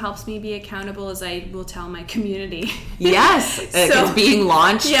also helps me be accountable is I will tell my community. Yes, it's being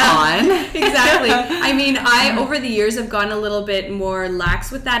launched on. Exactly. I mean, I over the years have gotten a little bit more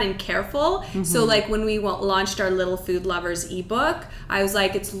lax with that and careful. So like when we launched our Little Food Lovers ebook, I was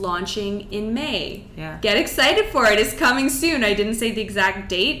like, it's launching in May. Yeah. Get excited for it. It's coming soon. I didn't say the exact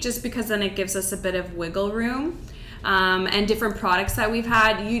date just because then it gives us a bit of wiggle room. And different products that we've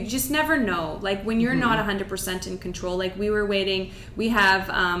had, you just never know. Like when you're not 100% in control, like we were waiting, we have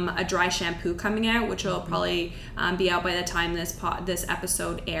a dry shampoo coming out, which will probably be out by the time this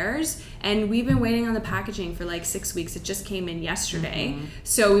episode airs. And we've been waiting on the packaging for like 6 weeks. It just came in yesterday.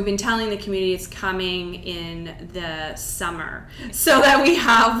 So we've been telling the community it's coming in the summer so that we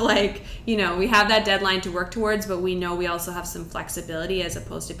have like, you know, we have that deadline to work towards, but we know we also have some flexibility as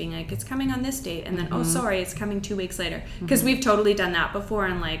opposed to being like, it's coming on this date. And then, oh, sorry, it's coming 2 weeks later. Because we've totally done that before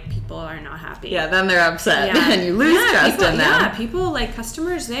and like people are not happy. Yeah, then they're upset and you lose trust in them. Yeah, people like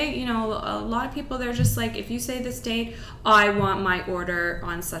customers, they, you know, a lot of people, they're just like, if you say this date, I want my order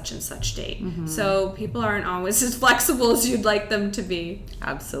on such and such date. So people aren't always as flexible as you'd like them to be.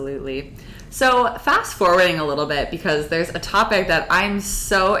 Absolutely. So fast forwarding a little bit, because there's a topic that I'm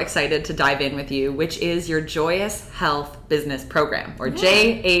so excited to dive in with you, which is your Joyous Health Business Program, or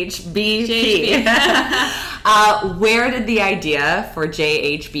JHBP. Where did the idea for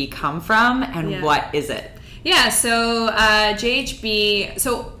JHB come from, and what is it? Yeah, so JHB,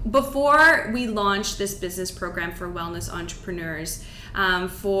 so before we launched this business program for wellness entrepreneurs,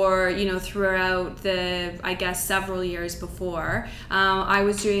 for, you know, throughout the, I guess, several years before, I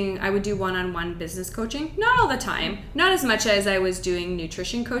would do one-on-one business coaching, not all the time, not as much as I was doing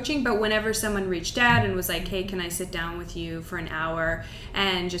nutrition coaching, but whenever someone reached out and was like, hey, can I sit down with you for an hour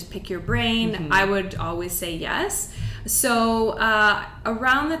and just pick your brain, I would always say yes. So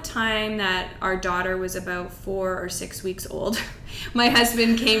around the time that our daughter was about 4 or 6 weeks old, my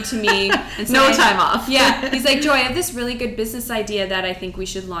husband came to me and said, no time off. Yeah, he's like, Joy, I have this really good business idea that I think we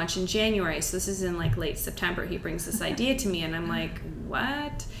should launch in January. So this is in like late September. He brings this idea to me and I'm like,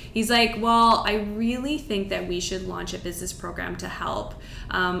 what? He's like, well, I really think that we should launch a business program to help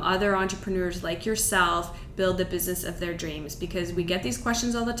other entrepreneurs like yourself build the business of their dreams, because we get these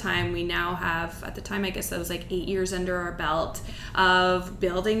questions all the time. We now have, at the time, I guess that was like 8 years under our belt of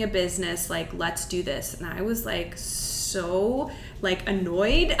building a business, like, let's do this. And I was like, so like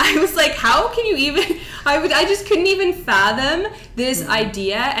annoyed. I was like, how can you even, I just couldn't even fathom this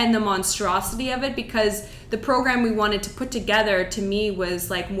idea and the monstrosity of it, because the program we wanted to put together to me was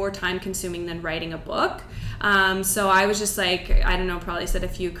like more time consuming than writing a book. So I was just like, I don't know, probably said a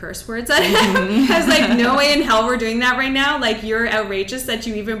few curse words at him. I was like, no way in hell we're doing that right now. Like, you're outrageous that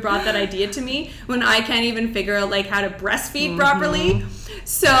you even brought that idea to me when I can't even figure out like how to breastfeed properly.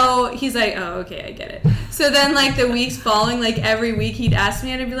 So he's like, oh, okay, I get it. So then like the weeks following, like every week he'd ask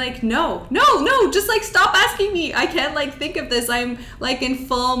me and I'd be like, no, just like stop asking me. I can't like think of this. I'm like in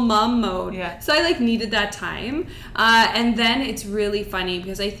full mom mode. Yeah. So I like needed that time. And then it's really funny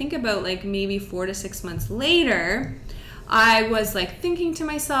because I think about like maybe 4 to 6 months later, I was like thinking to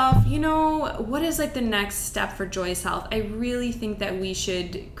myself, you know, what is like the next step for Joyous Health? I really think that we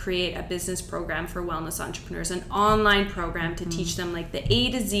should create a business program for wellness entrepreneurs, an online program to teach them like the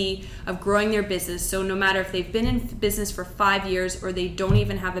A to Z of growing their business. So no matter if they've been in business for 5 years or they don't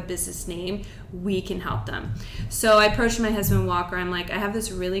even have a business name, we can help them. So I approached my husband Walker. I'm like, I have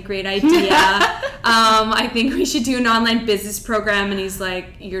this really great idea. I think we should do an online business program. And he's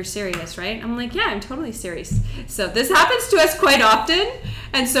like, you're serious, right? I'm like, yeah, I'm totally serious. So this happens to us quite often.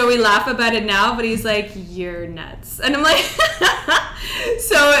 And so we laugh about it now, but he's like, you're nuts. And I'm like,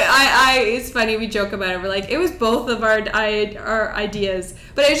 so it's funny. We joke about it. We're like, it was both of our ideas,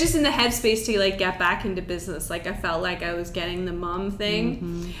 but I was just in the headspace to like get back into business. Like I felt like I was getting the mom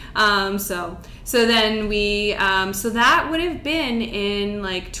thing. So then we, so that would have been in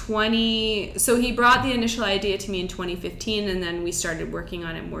like so he brought the initial idea to me in 2015, and then we started working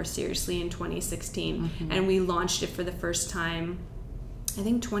on it more seriously in 2016, and we launched it for the first time I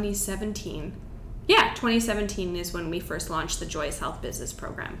think 2017. Yeah, 2017 is when we first launched the Joyous Health Business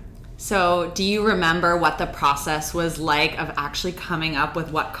Program. So do you remember what the process was like of actually coming up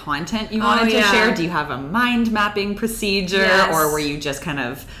with what content you wanted to share? Do you have a mind mapping procedure, or were you just kind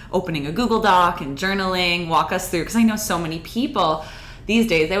of opening a Google Doc and journaling? Walk us through, because I know so many people these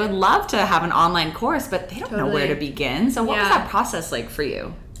days, they would love to have an online course, but they don't know where to begin. So what was that process like for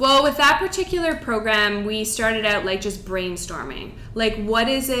you? Well, with that particular program, we started out like just brainstorming. Like, what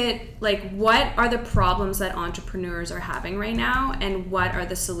is it, like, what are the problems that entrepreneurs are having right now, and what are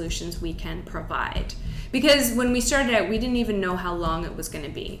the solutions we can provide? Because when we started out, we didn't even know how long it was going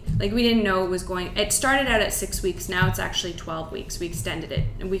to be. Like, we didn't know it started out at 6 weeks. Now it's actually 12 weeks. We extended it,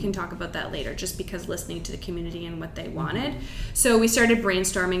 and we can talk about that later, just because listening to the community and what they wanted. So we started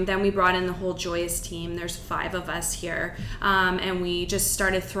brainstorming. Then we brought in the whole Joyous team. There's 5 of us here. And we just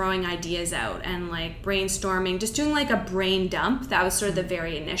started throwing ideas out and like brainstorming, just doing like a brain dump. That was sort of the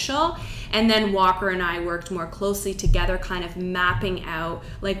very initial. And then Walker and I worked more closely together, kind of mapping out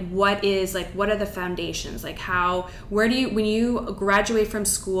like what are the foundations, like when you graduate from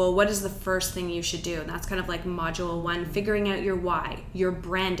school, what is the first thing you should do? And that's kind of like module 1, figuring out your why, your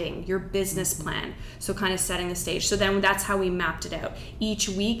branding, your business plan. So kind of setting the stage. So then that's how we mapped it out. Each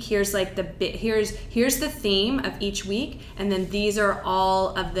week, here's like here's the theme of each week, and then these are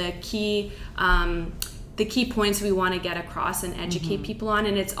all of the key points we want to get across and educate people on,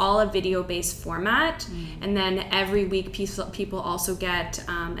 and it's all a video-based format. And then every week people also get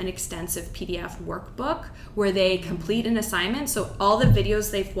an extensive PDF workbook where they complete an assignment. So all the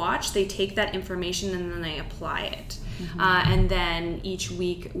videos they've watched, they take that information and then they apply it. And then each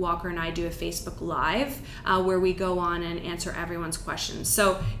week, Walker and I do a Facebook Live where we go on and answer everyone's questions.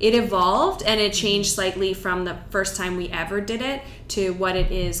 So it evolved and it changed slightly from the first time we ever did it to what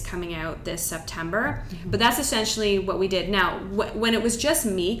it is coming out this September. But that's essentially what we did. Now, when it was just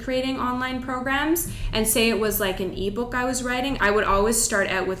me creating online programs, and say it was like an ebook I was writing, I would always start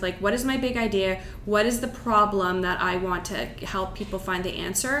out with like, what is my big idea? What is the problem that I want to help people find the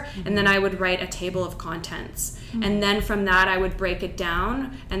answer? And then I would write a table of contents. And then from that, I would break it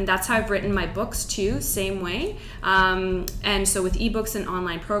down. And that's how I've written my books too, same way. And so with ebooks and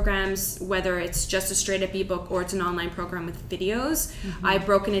online programs, whether it's just a straight up ebook or it's an online program with videos, I've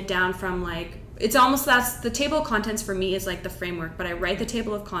broken it down from like, it's almost, that's the table of contents for me is like the framework, but I write the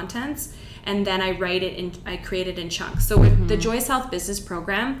table of contents and then I create it in chunks. So with the Joyous Health Business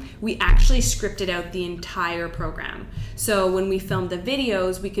Program, we actually scripted out the entire program. So when we filmed the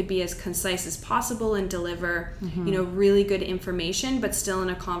videos, we could be as concise as possible and deliver, really good information, but still in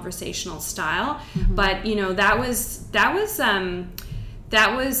a conversational style. But,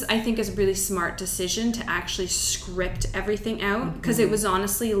 that was, I think, a really smart decision to actually script everything out, because it was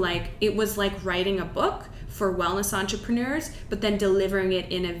honestly like writing a book for wellness entrepreneurs, but then delivering it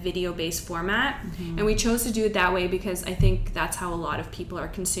in a video-based format. And we chose to do it that way because I think that's how a lot of people are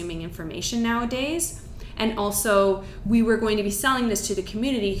consuming information nowadays. And also, we were going to be selling this to the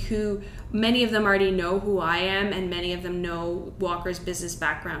community, who many of them already know who I am, and many of them know Walker's business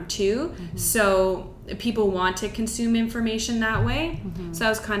background too. So people want to consume information that way. So that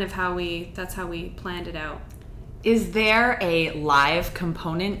was kind of that's how we planned it out. Is there a live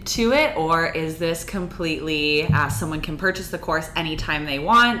component to it, or is this completely someone can purchase the course anytime they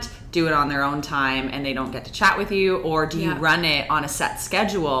want, do it on their own time, and they don't get to chat with you? Or do you run it on a set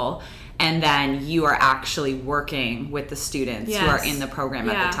schedule and then you are actually working with the students who are in the program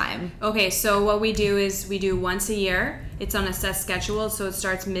at the time? Okay, so what we do is we do once a year. It's on a set schedule, so it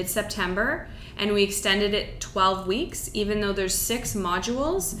starts mid-September, and we extended it 12 weeks. Even though there's 6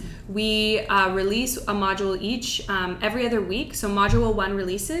 modules, we release a module each every other week. So module 1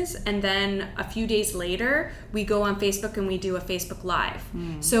 releases, and then a few days later, we go on Facebook and we do a Facebook Live.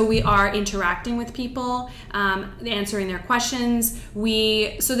 So we are interacting with people, answering their questions.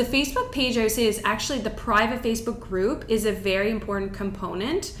 So the Facebook page, I would say, is actually the private Facebook group is a very important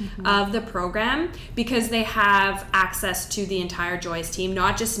component of the program, because they have access to the entire Joyous team,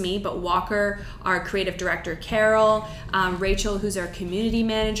 not just me, but Walker, our creative director, Carol, Rachel, who's our community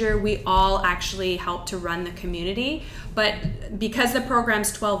manager. We all actually help to run the community. But because the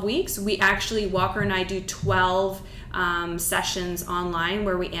program's 12 weeks, Walker and I do 12 sessions online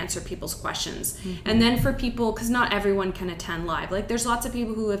where we answer people's questions. And then for people, because not everyone can attend live, like there's lots of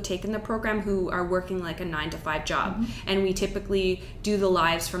people who have taken the program who are working like a 9-to-5 job, and we typically do the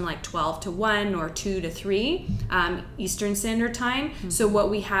lives from like 12 to 1 or 2 to 3 Eastern Standard Time. So what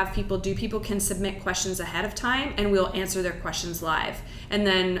we have people can submit questions ahead of time, and we'll answer their questions live, and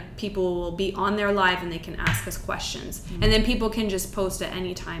then people will be on their live and they can ask us questions. And then people can just post at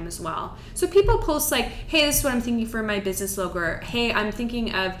any time as well. So people post like, hey, this is what I'm thinking for for my business logo, or hey, I'm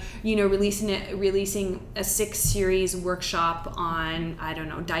thinking of, releasing a 6-series workshop on, I don't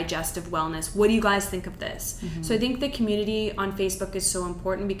know, digestive wellness. What do you guys think of this? So I think the community on Facebook is so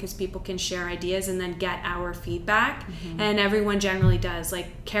important because people can share ideas and then get our feedback. And everyone generally does.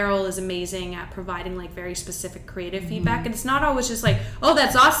 Like Carol is amazing at providing like very specific creative feedback. And it's not always just like, oh,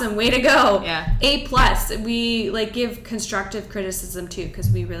 that's awesome, way to go. Yeah. A+. We like give constructive criticism too, because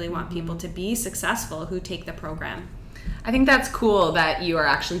we really want people to be successful who take the program. I think that's cool that you are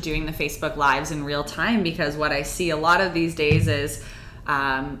actually doing the Facebook Lives in real time, because what I see a lot of these days is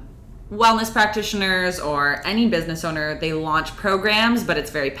wellness practitioners or any business owner, they launch programs, but it's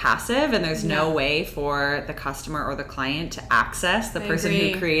very passive and there's no way for the customer or the client to access the person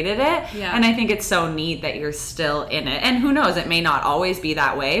who created it. Yeah. And I think it's so neat that you're still in it. And who knows, it may not always be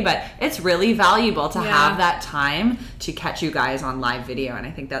that way, but it's really valuable to have that time to catch you guys on live video. And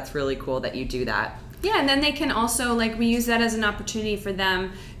I think that's really cool that you do that. Yeah, and then they can also, like, we use that as an opportunity for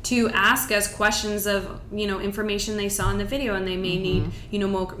them to ask us questions of, information they saw in the video and they may need,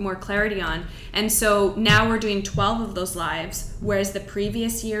 more clarity on. And so now we're doing 12 of those lives, whereas the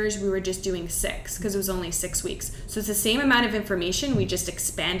previous years we were just doing 6 because it was only 6 weeks. So it's the same amount of information, we just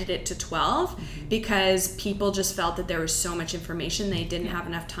expanded it to 12 because people just felt that there was so much information they didn't have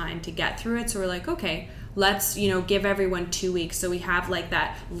enough time to get through it. So we're like, okay, let's, give everyone 2 weeks. So we have like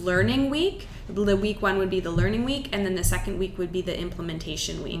that learning week. The week 1 would be the learning week, and then the second week would be the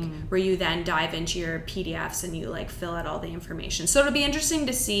implementation week, where you then dive into your PDFs and you like fill out all the information. So it'll be interesting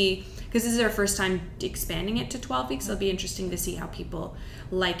to see, because this is our first time expanding it to 12 weeks. It'll be interesting to see how people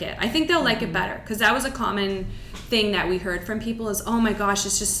like it. I think they'll like it better, because that was a common thing that we heard from people is, oh my gosh,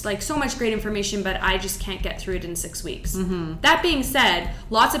 it's just like so much great information, but I just can't get through it in 6 weeks. That being said,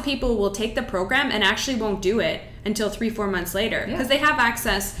 lots of people will take the program and actually won't do it until 3-4 months later, because they have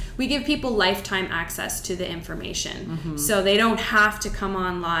access. We give people lifetime access to the information, so they don't have to come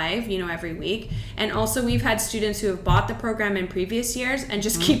on live every week. And also we've had students who have bought the program in previous years and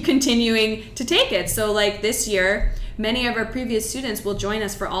just keep continuing to take it. So like this year, many of our previous students will join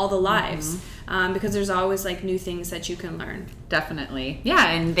us for all the lives, because there's always like new things that you can learn. Definitely.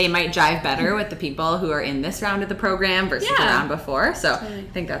 Yeah, and they might jive better with the people who are in this round of the program versus the round before. So I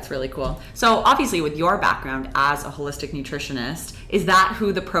think that's really cool. So obviously with your background as a holistic nutritionist, is that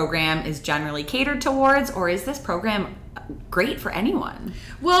who the program is generally catered towards, or is this program great for anyone?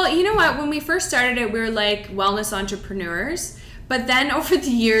 Well, you know what? When we first started it, we were like wellness entrepreneurs. But then over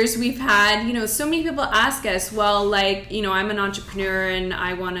the years, we've had, so many people ask us, well, like, I'm an entrepreneur and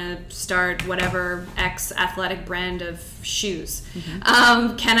I want to start whatever X athletic brand of shoes.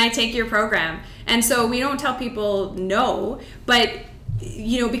 Can I take your program? And so we don't tell people no, but,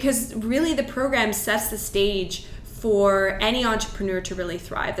 because really the program sets the stage for any entrepreneur to really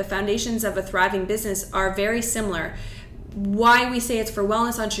thrive. The foundations of a thriving business are very similar. Why we say it's for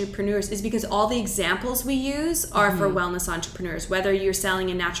wellness entrepreneurs is because all the examples we use are for wellness entrepreneurs, whether you're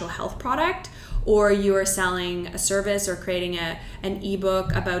selling a natural health product or you're selling a service or creating an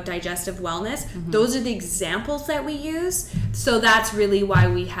ebook about digestive wellness. Those are the examples that we use. So that's really why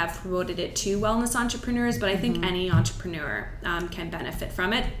we have promoted it to wellness entrepreneurs. But I think any entrepreneur can benefit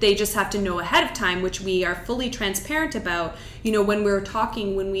from it. They just have to know ahead of time, which we are fully transparent about.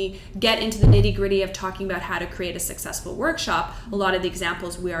 When we get into the nitty-gritty of talking about how to create a successful workshop, a lot of the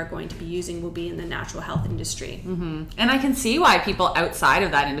examples we are going to be using will be in the natural health industry. And I can see why people outside of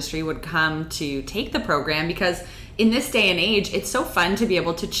that industry would come to take the program, because in this day and age, it's so fun to be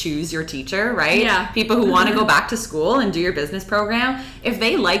able to choose your teacher, right? Yeah. People who want to go back to school and do your business program, if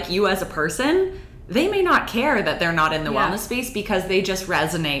they like you as a person, they may not care that they're not in the wellness space, because they just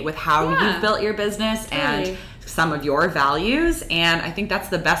resonate with how you've built your business and some of your values. And I think that's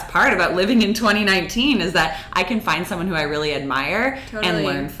the best part about living in 2019 is that I can find someone who I really admire and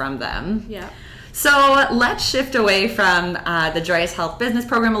learn from them. Yeah. So let's shift away from the Joyous Health Business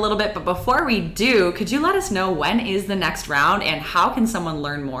Program a little bit. But before we do, could you let us know when is the next round and how can someone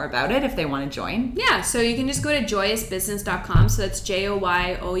learn more about it if they want to join? Yeah, so you can just go to joyousbusiness.com. So that's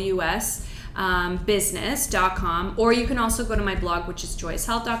JOYOUS business.com, or you can also go to my blog, which is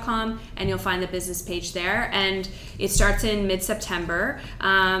joyoushealth.com, and you'll find the business page there. And it starts in mid-September.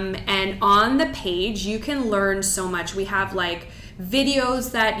 And on the page, you can learn so much. We have like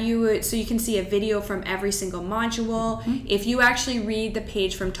videos that so you can see a video from every single module. If you actually read the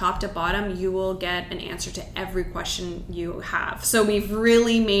page from top to bottom, you will get an answer to every question you have. So we've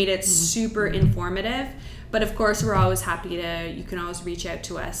really made it super informative. But of course, we're always happy you can always reach out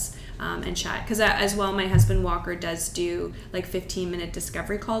to us and chat. Because as well, my husband Walker does do like 15-minute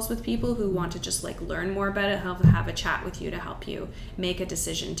discovery calls with people who want to just like learn more about it. He'll have a chat with you to help you make a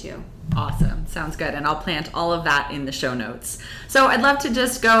decision too. Awesome. Sounds good. And I'll plant all of that in the show notes. So I'd love to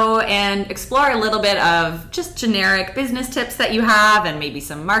just go and explore a little bit of just generic business tips that you have and maybe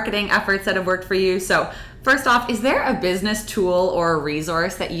some marketing efforts that have worked for you. So first off, is there a business tool or a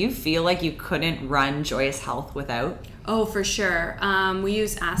resource that you feel like you couldn't run Joyous Health without? Oh, for sure. We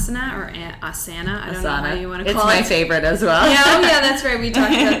use Asana or Asana. I don't know how you want to call it. It's my favorite as well. Yeah, that's right. We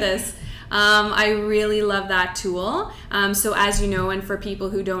talked about this. I really love that tool. So as you know, and for people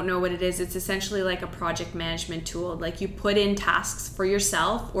who don't know what it is, it's essentially like a project management tool. Like you put in tasks for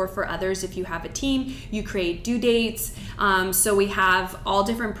yourself or for others. If you have a team, you create due dates. So we have all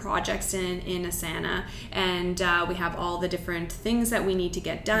different projects in Asana, and we have all the different things that we need to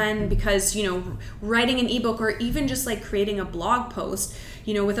get done, because, you know, writing an ebook or even just like creating a blog post,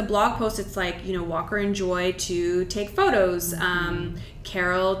 you know, with a blog post, it's like, you know, Walker and Joy to take photos,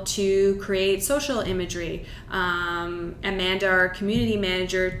 Carol to create social imagery, Amanda, our community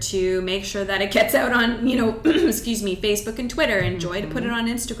manager, to make sure that it gets out on, you know, excuse me, Facebook and Twitter, and Joy to put it on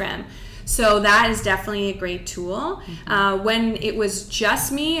Instagram. So that is definitely a great tool. When it was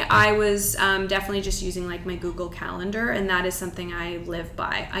just me, I was definitely just using like my Google Calendar, and that is something I live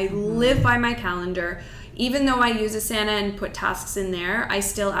by. I live by my calendar. Even though I use Asana and put tasks in there, I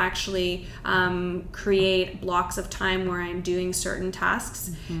still actually create blocks of time where I'm doing certain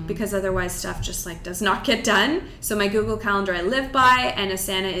tasks, because otherwise stuff just like does not get done. So my Google Calendar I live by, and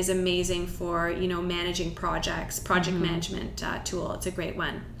Asana is amazing for, you know, managing projects, project management tool. It's a great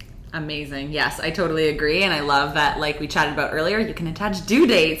one. Amazing. Yes, I totally agree. And I love that, like we chatted about earlier, you can attach due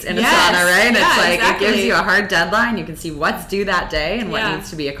dates in Asana, right? Yeah, it's like exactly. It gives you a hard deadline. You can see what's due that day and what needs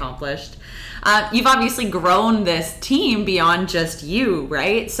to be accomplished. You've obviously grown this team beyond just you,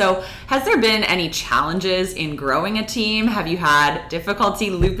 right? So has there been any challenges in growing a team? Have you had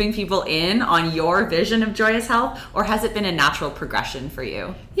difficulty looping people in on your vision of Joyous Health, or has it been a natural progression for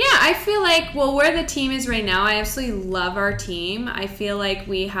you? Yeah, I feel like, well, where the team is right now, I absolutely love our team. I feel like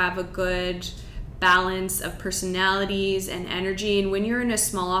we have a good balance of personalities and energy. And when you're in a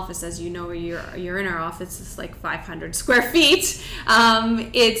small office, as you know, you're in our office, it's like 500 square feet.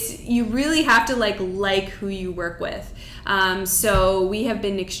 It's, you really have to like who you work with. So we have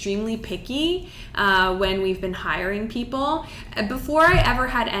been extremely picky when we've been hiring people. Before I ever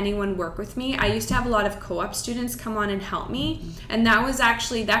had anyone work with me, I used to have a lot of co-op students come on and help me. And that was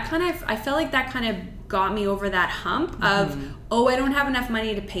actually, I felt like that kind of got me over that hump of, I don't have enough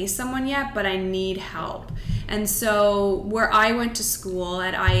money to pay someone yet, but I need help. And so where I went to school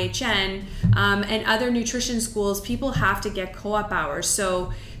at IHN and other nutrition schools, people have to get co-op hours.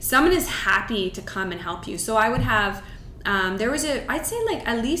 So someone is happy to come and help you. So I would have, I'd say like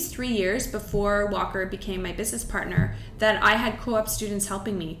at least 3 years before Walker became my business partner, that I had co-op students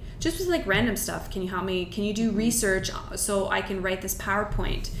helping me just with like random stuff. Can you help me? Can you do research so I can write this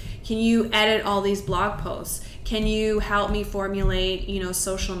PowerPoint? Can you edit all these blog posts? Can you help me formulate,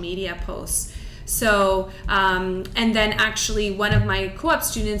 social media posts? So, and then actually one of my co-op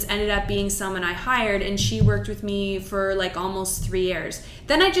students ended up being someone I hired, and she worked with me for like almost 3 years.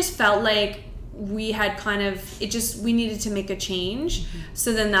 Then I just felt like we had we needed to make a change.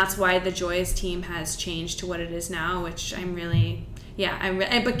 So then that's why the Joyous team has changed to what it is now, which I'm really,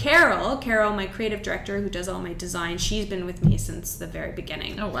 but Carol, my creative director who does all my design, she's been with me since the very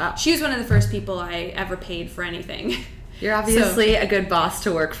beginning. Oh, wow. She was one of the first people I ever paid for anything. You're obviously a good boss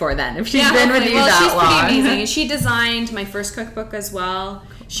to work for then, if she's been with you that long. She's pretty amazing. She designed my first cookbook as well.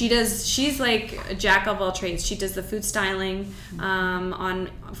 She's like a jack of all trades. She does the food styling on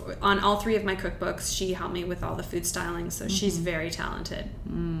all 3 of my cookbooks. She helped me with all the food styling, so she's very talented.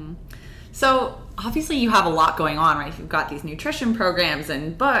 So obviously you have a lot going on, right? You've got these nutrition programs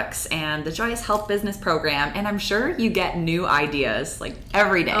and books and the Joyous Health Business Program, and I'm sure you get new ideas like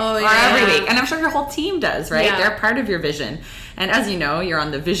every day or every week. And I'm sure your whole team does, right? Yeah. They're part of your vision. And as you know, you're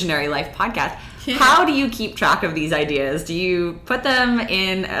on the Visionary Life podcast. Yeah. How do you keep track of these ideas? Do you put them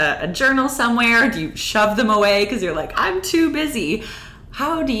in a journal somewhere? Do you shove them away because you're like, I'm too busy?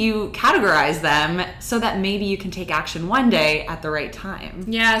 How do you categorize them so that maybe you can take action one day at the right time?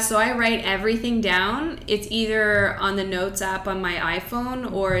 Yeah, so I write everything down. It's either on the notes app on my iPhone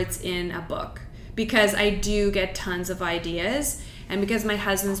or it's in a book, because I do get tons of ideas. And because my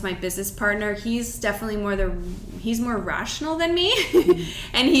husband's my business partner, he's definitely he's more rational than me.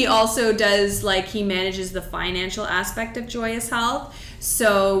 And he also does, he manages the financial aspect of Joyous Health.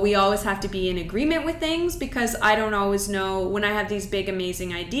 So we always have to be in agreement with things, because I don't always know when I have these big,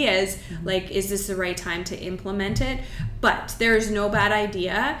 amazing ideas, like, is this the right time to implement it? But there's no bad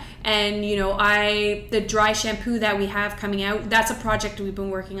idea. And, you know, the dry shampoo that we have coming out, that's a project we've been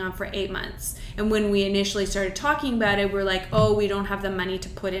working on for 8 months. And when we initially started talking about it, we're like, oh, we don't have the money to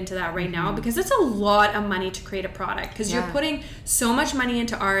put into that right now, because it's a lot of money to create a product, because you're putting so much money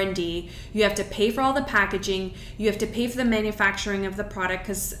into R&D. You have to pay for all the packaging. You have to pay for the manufacturing of the product,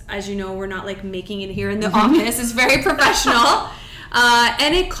 because, as you know, we're not like making it here in the office. It's very professional.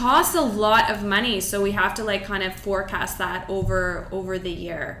 And it costs a lot of money, so we have to like kind of forecast that over the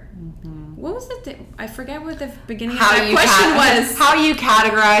year. What was it? I forget what the beginning of that question was. How you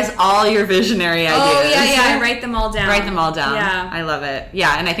categorize all your visionary ideas. Oh, yeah. I write them all down. Yeah. I love it.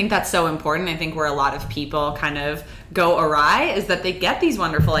 Yeah, and I think that's so important. I think where a lot of people kind of go awry is that they get these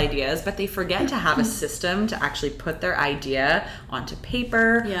wonderful ideas, but they forget to have a system to actually put their idea onto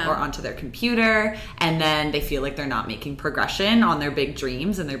paper or onto their computer, and then they feel like they're not making progression on their big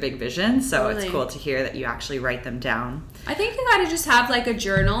dreams and their big visions. So It's cool to hear that you actually write them down. I think you gotta just have like a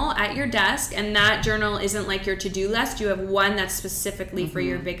journal at your desk, and that journal isn't like your to-do list. You have one that's specifically for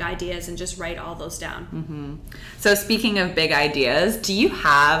your big ideas, and just write all those down. So speaking of big ideas, do you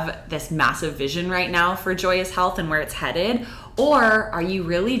have this massive vision right now for Joyous Health and where it's headed? Or are you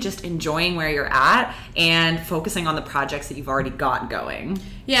really just enjoying where you're at and focusing on the projects that you've already got going?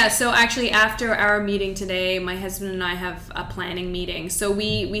 Yeah, so actually after our meeting today, my husband and I have a planning meeting. So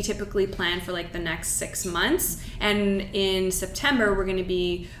we typically plan for like the next 6 months. And in September, we're going to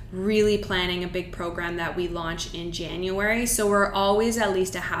be really planning a big program that we launch in January. So we're always at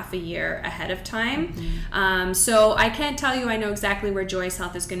least a half a year ahead of time. So I can't tell you I know exactly where Joyous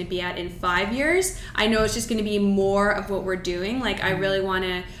Health is going to be at in 5 years. I know it's just going to be more of what we're doing. Like, I really want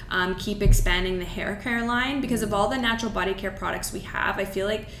to keep expanding the hair care line, because of all the natural body care products we have. I feel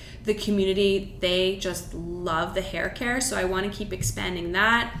like the community, they just love the hair care. So I want to keep expanding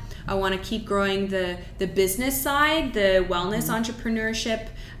that. I want to keep growing the business side, the wellness entrepreneurship,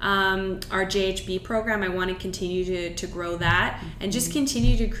 our JHB program. I want to continue to grow that, and just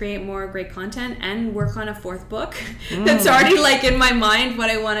continue to create more great content, and work on a 4th book that's already like in my mind what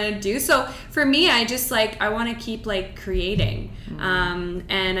I want to do. So for me, I just like, I want to keep like creating.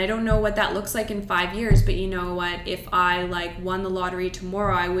 And I don't know what that looks like in 5 years, but you know what, if I like won the lottery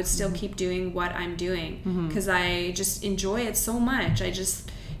tomorrow, I would still keep doing what I'm doing, because I just enjoy it so much. I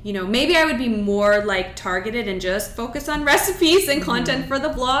just, you know, maybe I would be more like targeted and just focus on recipes and content for the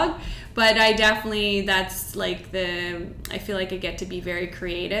blog, but I definitely, that's like I feel like I get to be very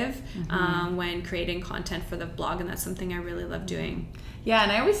creative when creating content for the blog, and that's something I really love doing. Yeah,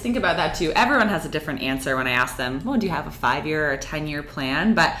 and I always think about that too. Everyone has a different answer when I ask them, well, do you have a 5-year or a 10-year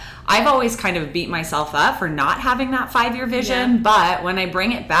plan? But I've always kind of beat myself up for not having that 5-year vision. But when I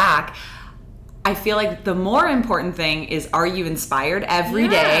bring it back, I feel like the more important thing is, are you inspired every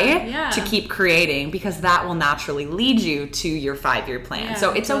day to keep creating? Because that will naturally lead you to your 5-year plan.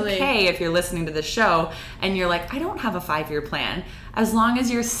 So it's okay if you're listening to the show and you're like, I don't have a 5-year plan. As long as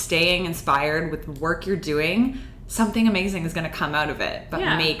you're staying inspired with the work you're doing, something amazing is going to come out of it.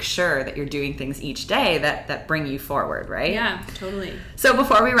 But make sure that you're doing things each day that bring you forward, right? Yeah, totally. So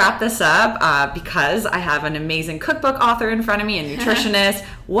before we wrap this up, because I have an amazing cookbook author in front of me, a nutritionist,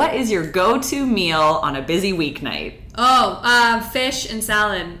 what is your go-to meal on a busy weeknight? Fish and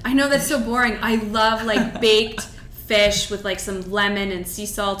salad. I know that's so boring. I love like baked fish with like some lemon and sea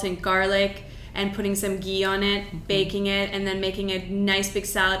salt and garlic, and putting some ghee on it, baking it, and then making a nice big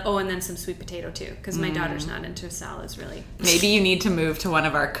salad. Oh, and then some sweet potato too, because my daughter's not into salads really. Maybe you need to move to one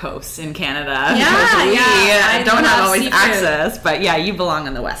of our coasts in Canada. I don't have always access, but you belong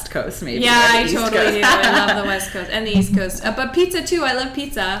on the West Coast maybe. Yeah, I totally do. I love the West Coast and the East Coast. But pizza too, I love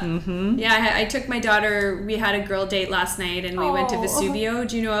pizza. Yeah, I took my daughter, we had a girl date last night, and we went to Vesuvio.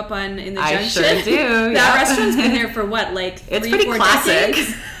 Do you know up in the Junction? I sure do. That restaurant's been there for what, like 3-4 classic.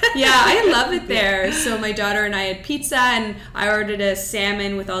 decades? Yeah, I love it there. So my daughter and I had pizza, and I ordered a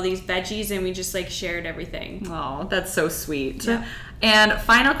salmon with all these veggies, and we just like shared everything. Oh, that's so sweet. Yeah. And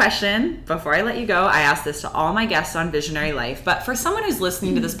final question, before I let you go, I ask this to all my guests on Visionary Life, but for someone who's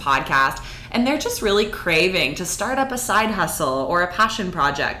listening to this podcast and they're just really craving to start up a side hustle or a passion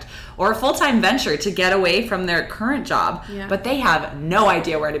project or a full-time venture to get away from their current job, but they have no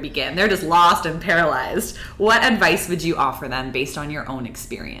idea where to begin. They're just lost and paralyzed. What advice would you offer them based on your own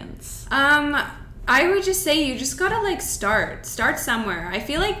experience? I would just say you just gotta like start somewhere. I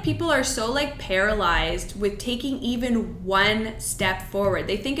feel like people are so like paralyzed with taking even one step forward.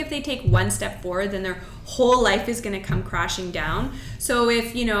 They think if they take one step forward, then their whole life is going to come crashing down. So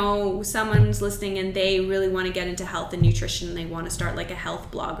if, you know, someone's listening and they really want to get into health and nutrition and they want to start like a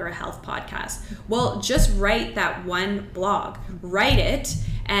health blog or a health podcast, well, just write that one blog, write it.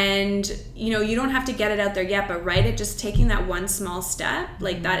 And, you know, you don't have to get it out there yet, but write it, just taking that one small step,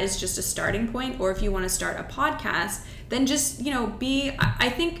 like that is just a starting point. Or if you want to start a podcast, then just, you know, I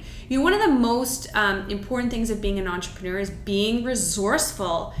think, you know, one of the most important things of being an entrepreneur is being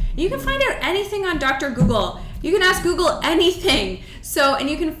resourceful. You can find out anything on Dr. Google. You can ask Google anything. So, and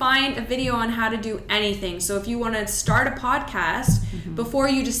you can find a video on how to do anything. So if you want to start a podcast, before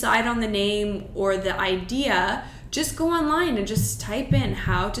you decide on the name or the idea, just go online and just type in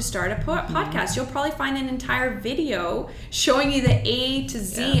how to start a podcast. You'll probably find an entire video showing you the A to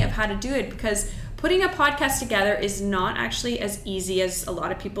Z of how to do it, because putting a podcast together is not actually as easy as a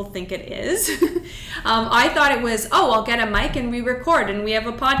lot of people think it is. I thought it was, I'll get a mic and we record and we have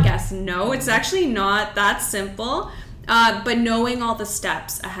a podcast. No, it's actually not that simple. But knowing all the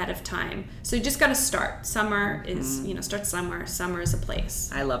steps ahead of time. So you just got to start. Summer is, you know, start somewhere. Summer is a place.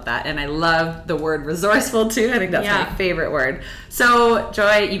 I love that. And I love the word resourceful too. I think that's my favorite word. So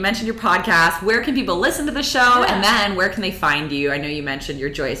Joy, you mentioned your podcast. Where can people listen to the show? And then where can they find you? I know you mentioned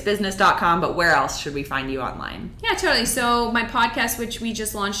your joyousbusiness.com, but where else should we find you online? Yeah, totally. So my podcast, which we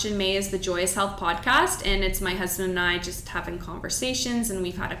just launched in May, is the Joyous Health Podcast. And it's my husband and I just having conversations, and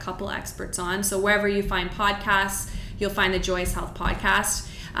we've had a couple experts on. So wherever you find podcasts, you'll find the Joyous Health Podcast.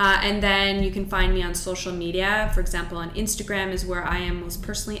 And then you can find me on social media. For example, on Instagram is where I am most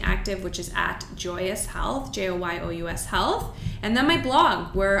personally active, which is at Joyous Health, Joyous Health. And then my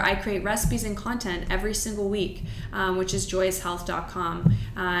blog, where I create recipes and content every single week, which is joyoushealth.com.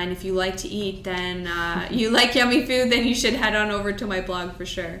 And if you like to eat, then you like yummy food, then you should head on over to my blog for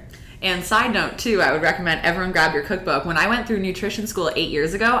sure. And side note too, I would recommend everyone grab your cookbook. When I went through nutrition school 8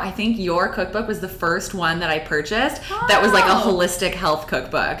 years ago, I think your cookbook was the first one that I purchased that was like a holistic health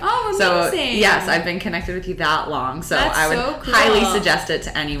cookbook. Oh, amazing. So yes, I've been connected with you that long. So That's I would so cool. highly suggest it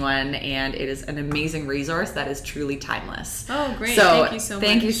to anyone, and it is an amazing resource that is truly timeless. Oh, great. So thank you so much.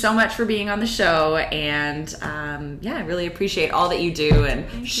 Thank you so much for being on the show, and I really appreciate all that you do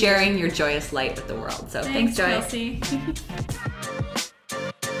and sharing your joyous light with the world. So thanks Joy. Kelsey.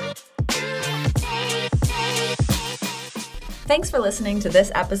 Thanks for listening to this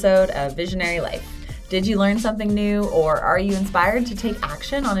episode of Visionary Life. Did you learn something new, or are you inspired to take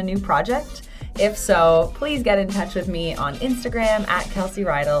action on a new project? If so, please get in touch with me on Instagram at Kelsey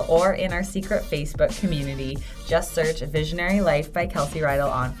Rydell, or in our secret Facebook community. Just search Visionary Life by Kelsey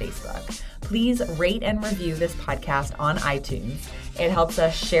Rydell on Facebook. Please rate and review this podcast on iTunes. It helps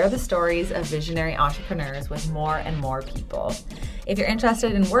us share the stories of visionary entrepreneurs with more and more people. If you're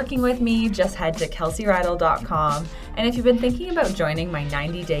interested in working with me, just head to kelseyrydell.com. And if you've been thinking about joining my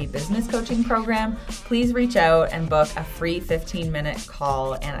 90-day business coaching program, please reach out and book a free 15-minute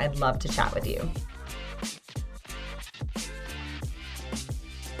call, and I'd love to chat with you.